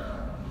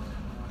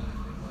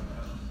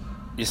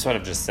 You sort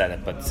of just said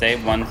it, but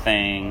say one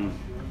thing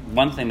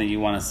that you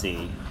want to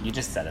see. You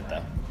just said it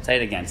though. Say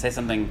it again. Say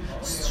something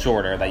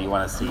shorter that you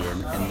want to see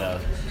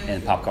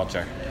in pop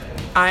culture.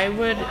 I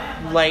would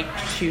like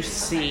to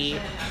see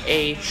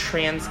a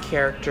trans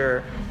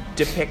character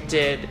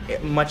depicted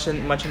much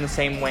in the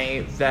same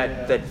way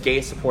that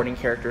gay supporting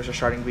characters are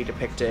starting to be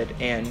depicted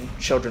in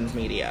children's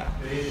media.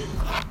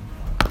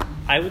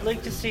 I would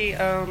like to see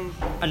a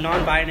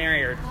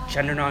non-binary or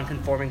gender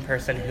non-conforming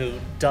person who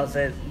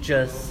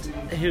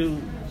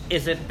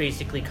isn't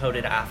basically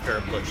coded after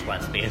a butch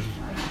lesbian.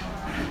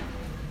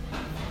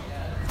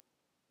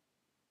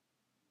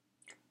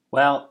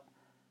 Well,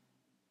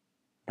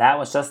 that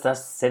was just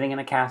us sitting in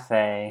a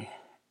cafe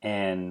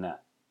in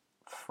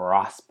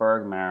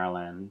Frostburg,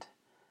 Maryland.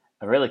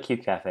 A really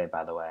cute cafe,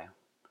 by the way.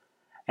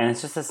 And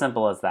it's just as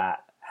simple as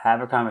that.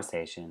 Have a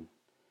conversation.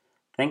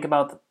 Think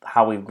about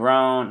how we've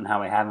grown and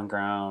how we haven't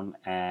grown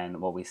and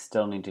what we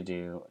still need to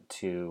do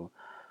to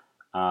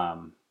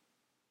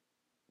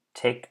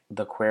take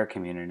the queer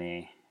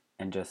community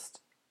and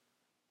just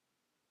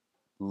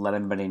let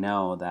everybody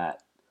know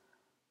that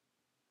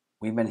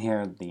we've been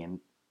here the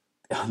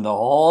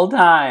whole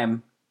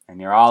time.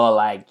 And you're all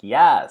like,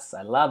 yes,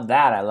 I love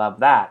that, I love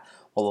that.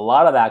 Well, a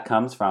lot of that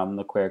comes from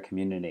the queer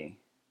community.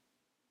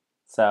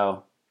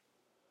 So,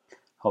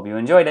 hope you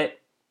enjoyed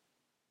it.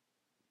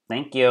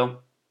 Thank you.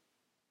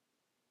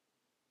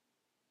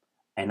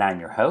 And I'm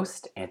your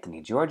host,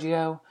 Anthony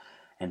Giorgio,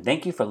 and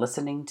thank you for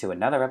listening to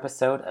another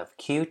episode of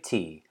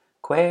QT,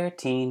 Queer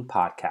Teen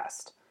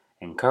Podcast,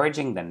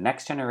 encouraging the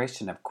next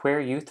generation of queer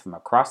youth from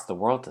across the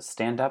world to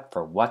stand up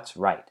for what's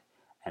right.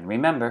 And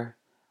remember,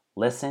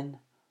 listen,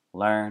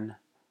 learn,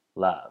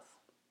 love.